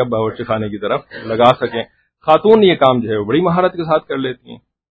طرف یا باورچی خانے کی طرف لگا سکیں. خاتون یہ کام جو ہے وہ بڑی مہارت کے ساتھ کر لیتی ہیں.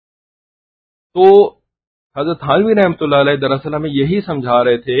 تو حضرت تھانوی رحمۃ اللہ علیہ دراصل ہمیں یہی سمجھا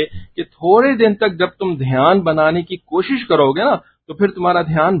رہے تھے کہ تھوڑے دن تک جب تم دھیان بنانے کی کوشش کرو گے نا، تو پھر تمہارا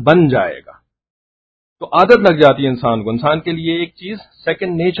دھیان بن جائے گا. تو عادت لگ جاتی ہے انسان کو، انسان کے لیے ایک چیز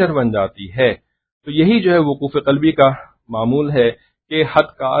سیکنڈ نیچر بن جاتی ہے. تو یہی جو ہے وقوف قلبی کا معمول ہے کہ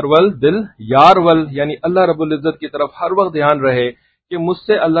ہتھ کار ول دل یار ول، یعنی اللہ رب العزت کی طرف ہر وقت دھیان رہے کہ مجھ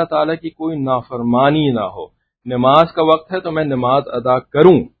سے اللہ تعالیٰ کی کوئی نافرمانی نہ ہو. نماز کا وقت ہے تو میں نماز ادا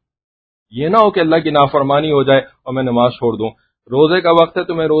کروں، یہ نہ ہو کہ اللہ کی نافرمانی ہو جائے اور میں نماز چھوڑ دوں. روزے کا وقت ہے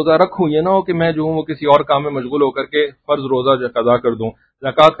تو میں روزہ رکھوں، یہ نہ ہو کہ میں جو ہوں وہ کسی اور کام میں مشغول ہو کر کے فرض روزہ جو قضا کر دوں.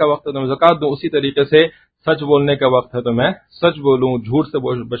 زکوٰۃ کا وقت ہے تو میں زکوٰۃ دوں، اسی طریقے سے سچ بولنے کا وقت ہے تو میں سچ بولوں، جھوٹ سے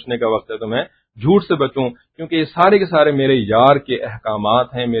بچنے کا وقت ہے تو میں جھوٹ سے بچوں، کیونکہ یہ سارے کے سارے میرے یار کے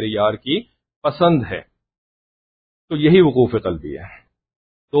احکامات ہیں، میرے یار کی پسند ہے۔ تو یہی وقوف قلبی ہے۔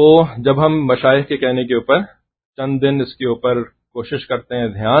 تو جب ہم مشائخ کے کہنے کے اوپر چند دن اس کے اوپر کوشش کرتے ہیں،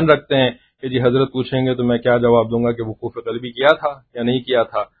 دھیان رکھتے ہیں کہ جی حضرت پوچھیں گے تو میں کیا جواب دوں گا کہ وقوف قلبی کیا تھا یا نہیں کیا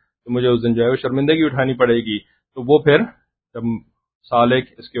تھا، تو مجھے اس دن جو ہے وہ شرمندگی اٹھانی پڑے گی۔ تو وہ پھر جب سالک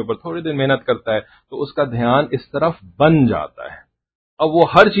اس کے اوپر تھوڑی دیر محنت کرتا ہے تو اس کا دھیان اس طرف بن جاتا ہے۔ اب وہ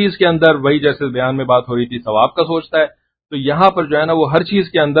ہر چیز کے اندر وہی جیسے بیان میں بات ہو رہی تھی ثواب کا سوچتا ہے، تو یہاں پر جو ہے نا وہ ہر چیز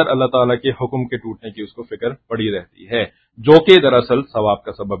کے اندر اللہ تعالیٰ کے حکم کے ٹوٹنے کی اس کو فکر پڑی رہتی ہے، جو کہ دراصل ثواب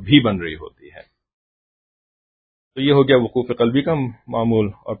کا سبب بھی بن رہی ہوتی ہے۔ تو یہ ہو گیا وقوف قلبی کا معمول۔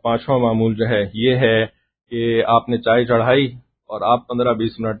 اور پانچواں معمول جو ہے یہ ہے کہ آپ نے چائے چڑھائی اور آپ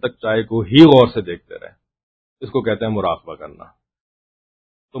 15-20 منٹ تک چائے کو ہی غور سے دیکھتے رہے، اس کو کہتے ہیں مراقبہ کرنا۔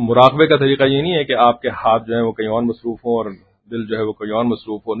 تو مراقبے کا طریقہ یہ نہیں ہے کہ آپ کے ہاتھ جو ہیں وہ کہیں اور مصروف ہوں اور دل جو ہے وہ کہیں اور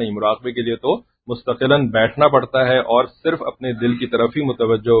مصروف ہو، نہیں، مراقبے کے لیے تو مستقلاً بیٹھنا پڑتا ہے اور صرف اپنے دل کی طرف ہی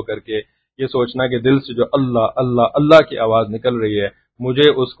متوجہ ہو کر کے یہ سوچنا کہ دل سے جو اللہ اللہ اللہ کی آواز نکل رہی ہے، مجھے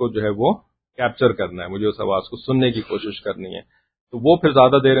اس کو جو ہے وہ کیپچر کرنا ہے، مجھے اس آواز کو سننے کی کوشش کرنی ہے۔ تو وہ پھر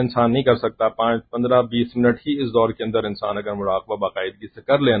زیادہ دیر انسان نہیں کر سکتا، 15-20 منٹ ہی اس دور کے اندر انسان اگر مراقبہ باقاعدگی سے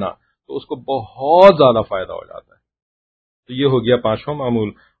کر لینا تو اس کو بہت زیادہ فائدہ ہو جاتا ہے۔ تو یہ ہو گیا پانچواں معمول۔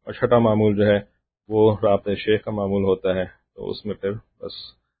 اور چھٹا معمول جو ہے وہ رابطہ شیخ کا معمول ہوتا ہے۔ تو اس میں پھر بس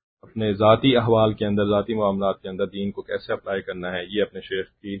اپنے ذاتی احوال کے اندر، ذاتی معاملات کے اندر دین کو کیسے اپلائی کرنا ہے، یہ اپنے شیخ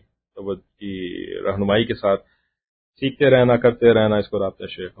کی رہنمائی کے ساتھ سیکھتے رہنا، کرتے رہنا، اس کو رابطہ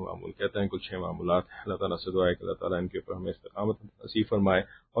شیخ کا معمول کہتے ہیں۔ کل 6 معمولات۔ اللہ تعالیٰ سے دعا ہے کہ اللہ تعالیٰ ان کے اوپر ہمیں استقامت نصیب فرمائے،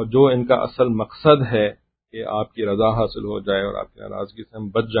 اور جو ان کا اصل مقصد ہے کہ آپ کی رضا حاصل ہو جائے اور آپ کی ناراضگی سے ہم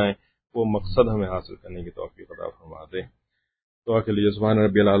بچ جائیں، وہ مقصد ہمیں حاصل کرنے کی توفیق عطا فرما دے۔ دعا کے لیے سبحان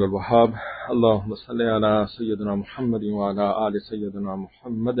ربی العلی الوہاب، اللہم صلی علی سیدنا محمد وعلی آل سیدنا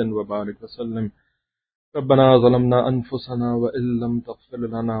محمد وبارک وسلم۔ ربنا ظلمنا انفسنا وان لم تغفر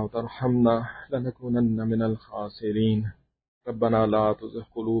لنا وترحمنا لنكونن من الخاسرين۔ ربنا لا تزغ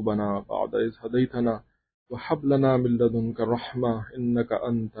قلوبنا بعد إذ هديتنا وهب لنا من لدنك رحمة إنك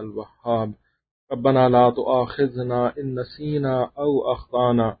أنت الوهاب۔ ربنا لا تؤاخذنا إن نسينا أو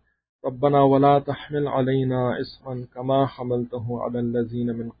أخطأنا، ربنا ولا تحمل علينا إصرا كما حملته على الذين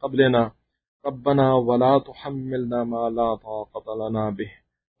من قبلنا، ربنا ولا تحملنا ما لا طاقة لنا به،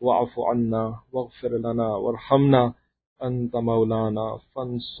 واعف عنا واغفر لنا وارحمنا أنت مولانا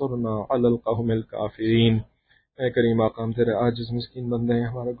فانصرنا على القوم الكافرين۔ اے کریم آقا، ہم تیرے عاجز مسکین بندے ہیں،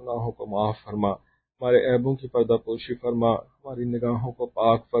 ہمارے گناہوں کو معاف فرما، ہمارے عیبوں کی پردہ پوشی فرما، ہماری نگاہوں کو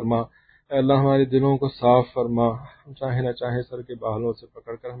پاک فرما، اے اللہ ہمارے دلوں کو صاف فرما، ہم چاہے نہ چاہے سر کے بالوں سے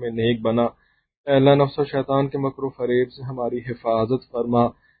پکڑ کر ہمیں نیک بنا، اے اللہ نفس و شیطان کے مکر و فریب سے ہماری حفاظت فرما،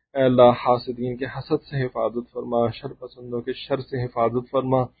 اے اللہ حاسدین کے حسد سے حفاظت فرما، شر پسندوں کے شر سے حفاظت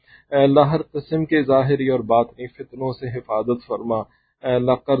فرما، اے اللہ ہر قسم کے ظاہری اور باطنی فتنوں سے حفاظت فرما، اے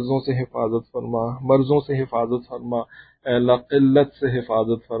اللہ قرضوں سے حفاظت فرما، مرضوں سے حفاظت فرما، اے اللہ قلت سے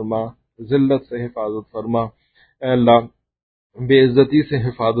حفاظت فرما، ذلت سے حفاظت فرما، اے اللہ بے عزتی سے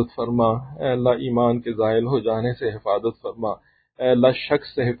حفاظت فرما، اے اللہ ایمان کے زائل ہو جانے سے حفاظت فرما، اے اللہ شک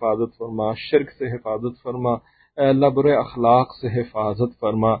سے حفاظت فرما، شرک سے حفاظت فرما، اے اللہ برے اخلاق سے حفاظت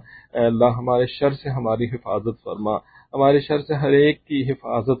فرما، اے اللہ ہمارے شر سے ہماری حفاظت فرما، ہمارے شر سے ہر ایک کی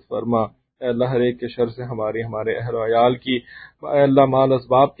حفاظت فرما، اے اللہ ہر ایک کے شر سے ہمارے اہل و عیال کی، اے اللہ مال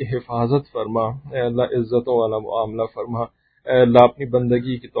اسباب کی حفاظت فرما، اے اللہ عزتوں والا معاملہ فرما، اے اللہ اپنی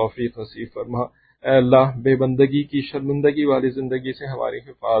بندگی کی توفیق نصیب فرما، اے اللہ بے بندگی کی شرمندگی والی زندگی سے ہماری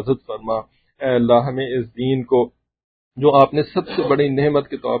حفاظت فرما، اے اللہ ہمیں اس دین کو جو آپ نے سب سے بڑی نعمت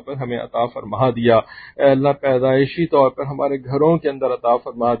کے طور پر ہمیں عطا فرما دیا، اے اللہ پیدائشی طور پر ہمارے گھروں کے اندر عطا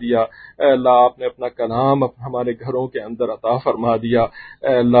فرما دیا، اے اللہ آپ نے اپنا کلام ہمارے گھروں کے اندر عطا فرما دیا،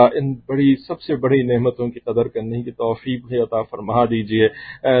 اے اللہ ان سب سے بڑی نعمتوں کی قدر کرنے کی توفیق بھی عطا فرما دیجئے،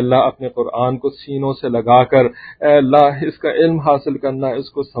 اے اللہ اپنے قرآن کو سینوں سے لگا کر، اے اللہ اس کا علم حاصل کرنا، اس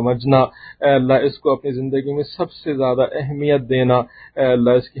کو سمجھنا، اے اللہ اس کو اپنی زندگی میں سب سے زیادہ اہمیت دینا، اے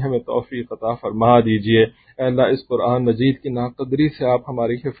اللہ اس کی ہمیں توفیق عطا فرما دیجئے، اے اللہ اس قرآن مجید کی ناقدری سے آپ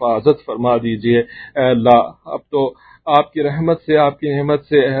ہماری حفاظت فرما دیجئے، اے اللہ اب تو آپ کی رحمت سے، آپ کی نعمت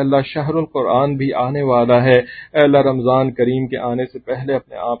سے، اے اللہ شہر القرآن بھی آنے والا ہے، اے اللہ رمضان کریم کے آنے سے پہلے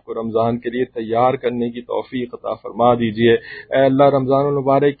اپنے آپ کو رمضان کے لیے تیار کرنے کی توفیق عطا فرما دیجئے، اے اللہ رمضان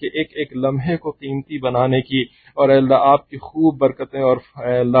المبارک کے ایک ایک لمحے کو قیمتی بنانے کی، اور اے اللہ آپ کی خوب برکتیں اور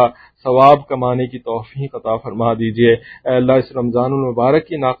اے اللہ ثواب کمانے کی توفیق عطا فرما دیجئے، اے اللہ اس رمضان المبارک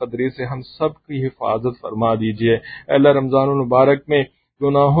کی ناقدری سے ہم سب کی حفاظت فرما دیجئے، اے اللہ رمضان المبارک میں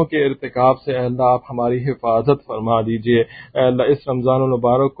گناہوں کے ارتکاب سے اے اللہ آپ ہماری حفاظت فرما دیجئے۔ اے اللہ اس رمضان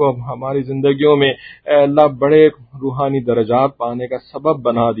المبارک کو ہماری زندگیوں میں اے اللہ بڑے روحانی درجات پانے کا سبب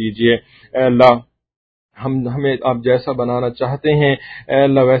بنا دیجئے۔ اے اللہ ہمیں آپ جیسا بنانا چاہتے ہیں اے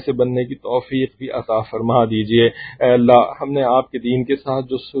اللہ ویسے بننے کی توفیق بھی عطا فرما دیجئے۔ اے اللہ ہم نے آپ کے دین کے ساتھ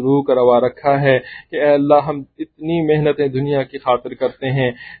جو سلوک روا رکھا ہے کہ اے اللہ ہم اتنی محنتیں دنیا کی خاطر کرتے ہیں،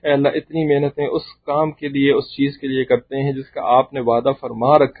 اے اللہ اتنی محنتیں اس کام کے لیے، اس چیز کے لیے کرتے ہیں جس کا آپ نے وعدہ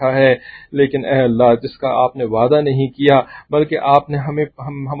فرما رکھا ہے، لیکن اے اللہ جس کا آپ نے وعدہ نہیں کیا بلکہ آپ نے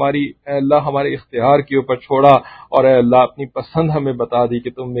ہماری اے اللہ ہمارے اختیار کے اوپر چھوڑا، اور اے اللہ اپنی پسند ہمیں بتا دی کہ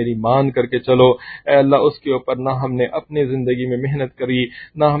تم میری مان کر کے چلو۔ اے اللہ اس کے اوپر نہ ہم نے اپنی زندگی میں محنت کری،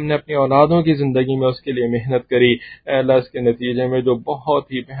 نہ ہم نے اپنی اولادوں کی زندگی میں اس کے لیے محنت کری، اے اللہ اس کے نتیجے میں جو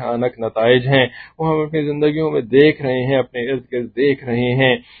بہت ہی بھیانک نتائج ہیں وہ ہم اپنی زندگیوں میں دیکھ رہے ہیں، اپنے ارد گرد دیکھ رہے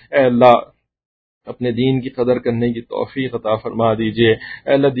ہیں۔ اے اللہ اپنے دین کی قدر کرنے کی توفیق عطا فرما دیجئے۔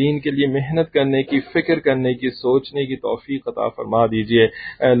 اے اللہ دین کے لیے محنت کرنے کی، فکر کرنے کی، سوچنے کی توفیق عطا فرما دیجئے۔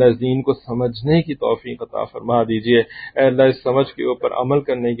 اے اللہ اس دین کو سمجھنے کی توفیق عطا فرما دیجئے۔ اے اللہ اس سمجھ کے اوپر عمل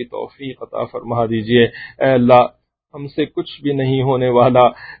کرنے کی توفیق عطا فرما دیجئے۔ اے اللہ ہم سے کچھ بھی نہیں ہونے والا،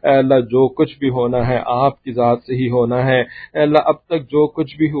 اے اللہ جو کچھ بھی ہونا ہے آپ کی ذات سے ہی ہونا ہے۔ اے اللہ اب تک جو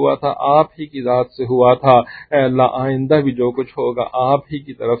کچھ بھی ہوا تھا آپ ہی کی ذات سے ہوا تھا، اے اللہ آئندہ بھی جو کچھ ہوگا آپ ہی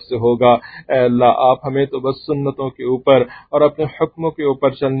کی طرف سے ہوگا۔ اے اللہ آپ ہمیں تو بس سنتوں کے اوپر اور اپنے حکموں کے اوپر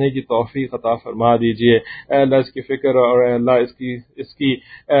چلنے کی توفیق عطا فرما دیجئے۔ اے اللہ اس کی فکر اور اے اللہ اس کی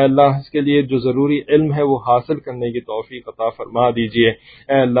اے اللہ اس کے لیے جو ضروری علم ہے وہ حاصل کرنے کی توفیق عطا فرما دیجئے۔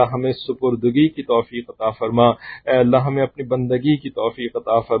 اے اللہ ہمیں سپردگی کی توفیق عطا فرما۔ اے اللہ ہمیں اپنی بندگی کی توفیق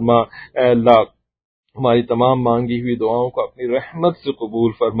عطا فرما۔ اے اللہ ہماری تمام مانگی ہوئی دعاؤں کو اپنی رحمت سے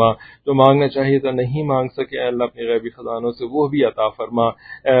قبول فرما۔ جو مانگنا چاہیے تھا نہیں مانگ سکے اے اللہ اپنی غیبی خزانوں سے وہ بھی عطا فرما۔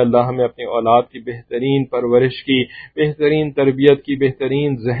 اے اللہ ہمیں اپنی اولاد کی بہترین پرورش کی، بہترین تربیت کی،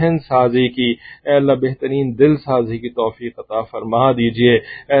 بہترین ذہن سازی کی، اے اللہ بہترین دل سازی کی توفیق عطا فرما دیجئے۔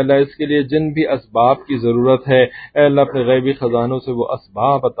 اے اللہ اس کے لیے جن بھی اسباب کی ضرورت ہے اے اللہ اپنے غیبی خزانوں سے وہ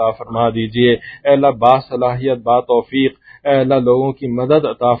اسباب عطا فرما دیجئے۔ اے اللہ باصلاحیت با توفیق اے اللہ لوگوں کی مدد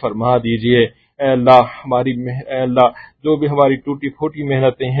عطا فرما دیجئے۔ اے اللہ اے اللہ جو بھی ہماری ٹوٹی پھوٹی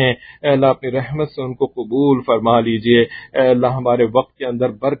محنتیں ہیں اے اللہ اپنی رحمت سے ان کو قبول فرما لیجئے۔ اے اللہ ہمارے وقت کے اندر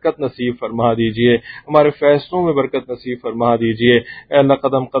برکت نصیب فرما دیجئے، ہمارے فیصلوں میں برکت نصیب فرما دیجئے۔ اے اللہ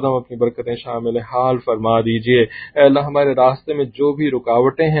قدم قدم اپنی برکتیں شامل حال فرما دیجئے۔ اے اللہ ہمارے راستے میں جو بھی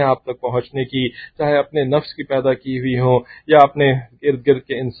رکاوٹیں ہیں آپ تک پہنچنے کی، چاہے اپنے نفس کی پیدا کی ہوئی ہوں یا اپنے ارد گرد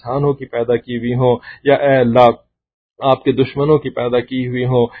کے انسانوں کی پیدا کی ہوئی ہوں، یا اے اللہ آپ کے دشمنوں کی پیدا کی ہوئی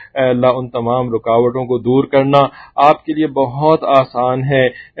ہوں، اے اللہ ان تمام رکاوٹوں کو دور کرنا آپ کے لیے بہت آسان ہے۔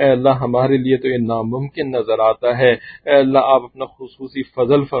 اے اللہ ہمارے لیے تو یہ ناممکن نظر آتا ہے۔ اے اللہ آپ اپنا خصوصی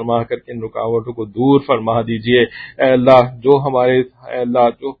فضل فرما کر کے ان رکاوٹوں کو دور فرما دیجئے۔ اے اللہ اے اللہ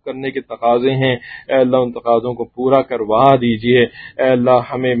جو کرنے کے تقاضے ہیں اے اللہ ان تقاضوں کو پورا کروا دیجئے۔ اے اللہ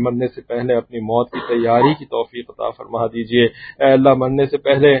ہمیں مرنے سے پہلے اپنی موت کی تیاری کی توفیق عطا فرما دیجئے۔ اے اللہ مرنے سے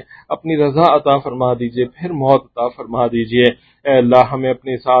پہلے اپنی رضا عطا فرما دیجئے، پھر موت عطا فرما دیجئے۔ اے اللہ ہمیں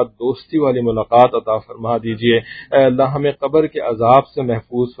اپنے ساتھ دوستی والی ملاقات عطا فرما دیجئے۔ اے اللہ ہمیں قبر کے عذاب سے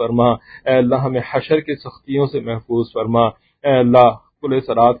محفوظ فرما۔ اے اللہ ہمیں حشر کی سختیوں سے محفوظ فرما۔ اے اللہ پل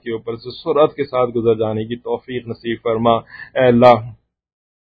صراط کے اوپر سے سرعت کے ساتھ گزر جانے کی توفیق نصیب فرما۔ اے اللہ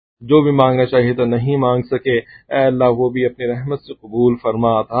جو بھی مانگنا چاہیے تو نہیں مانگ سکے اے اللہ وہ بھی اپنی رحمت سے قبول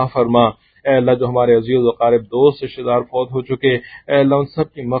فرما، عطا فرما۔ اے اللہ جو ہمارے عزیز و قارب دوست رشتہ دار فوت ہو چکے اے اللہ ان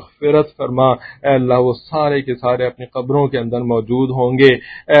سب کی مغفرت فرما۔ اے اللہ وہ سارے کے سارے اپنی قبروں کے اندر موجود ہوں گے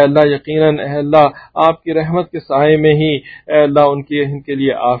اے اللہ یقیناً اے اللہ آپ کی رحمت کے سائے میں ہی اے اللہ ان کے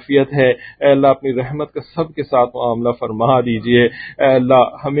لیے عافیت ہے۔ اے اللہ اپنی رحمت کا سب کے ساتھ معاملہ فرما دیجئے۔ اے اللہ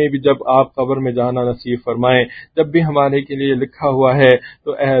ہمیں بھی جب آپ قبر میں جانا نصیب فرمائیں، جب بھی ہمارے کے لیے لکھا ہوا ہے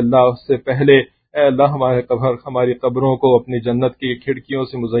تو اے اللہ اس سے پہلے اے اللہ ہماری قبروں کو اپنی جنت کی کھڑکیوں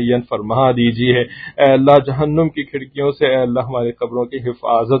سے مزین فرما دیجئے۔ اے اللہ جہنم کی کھڑکیوں سے اے اللہ ہماری قبروں کی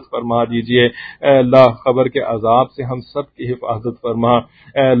حفاظت فرما دیجئے۔ اے اللہ قبر کے عذاب سے ہم سب کی حفاظت فرما۔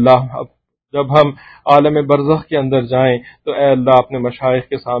 اے اللہ جب ہم عالم برزخ کے اندر جائیں تو اے اللہ اپنے مشائخ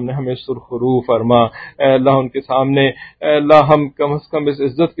کے سامنے ہمیں سرخرو فرما۔ اے اللہ ان کے سامنے اے اللہ ہم کم از کم اس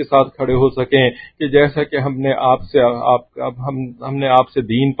عزت کے ساتھ کھڑے ہو سکیں کہ جیسا کہ ہم نے آپ سے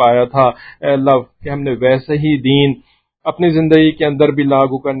دین پایا تھا اے اللہ کہ ہم نے ویسے ہی دین اپنی زندگی کے اندر بھی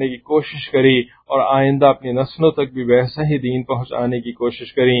لاگو کرنے کی کوشش کری اور آئندہ اپنی نسلوں تک بھی ویسا ہی دین پہنچانے کی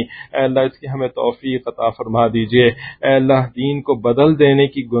کوشش کریں۔ اے اللہ اس کی ہمیں توفیق عطا فرما دیجئے۔ اے اللہ دین کو بدل دینے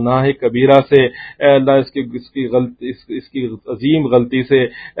کی گناہ کبیرہ سے اے اللہ اس کی عظیم غلطی سے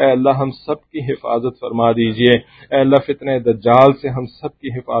اے اللہ ہم سب کی حفاظت فرما دیجئے۔ اے اللہ فتنہ دجال سے ہم سب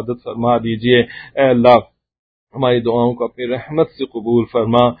کی حفاظت فرما دیجئے۔ اے اللہ ہماری دعاؤں کو اپنی رحمت سے قبول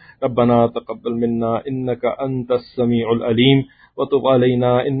فرما. ربنا تقبل منا انك انت السميع العليم وتب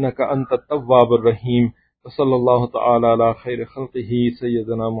علينا انك انت التواب الرحيم. وصلى الله تعالى على خير خلقه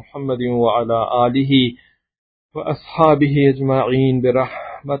سيدنا محمد وعلى آله وأصحابه أجمعين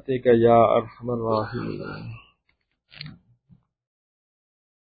برحمتك يا أرحم الراحمين.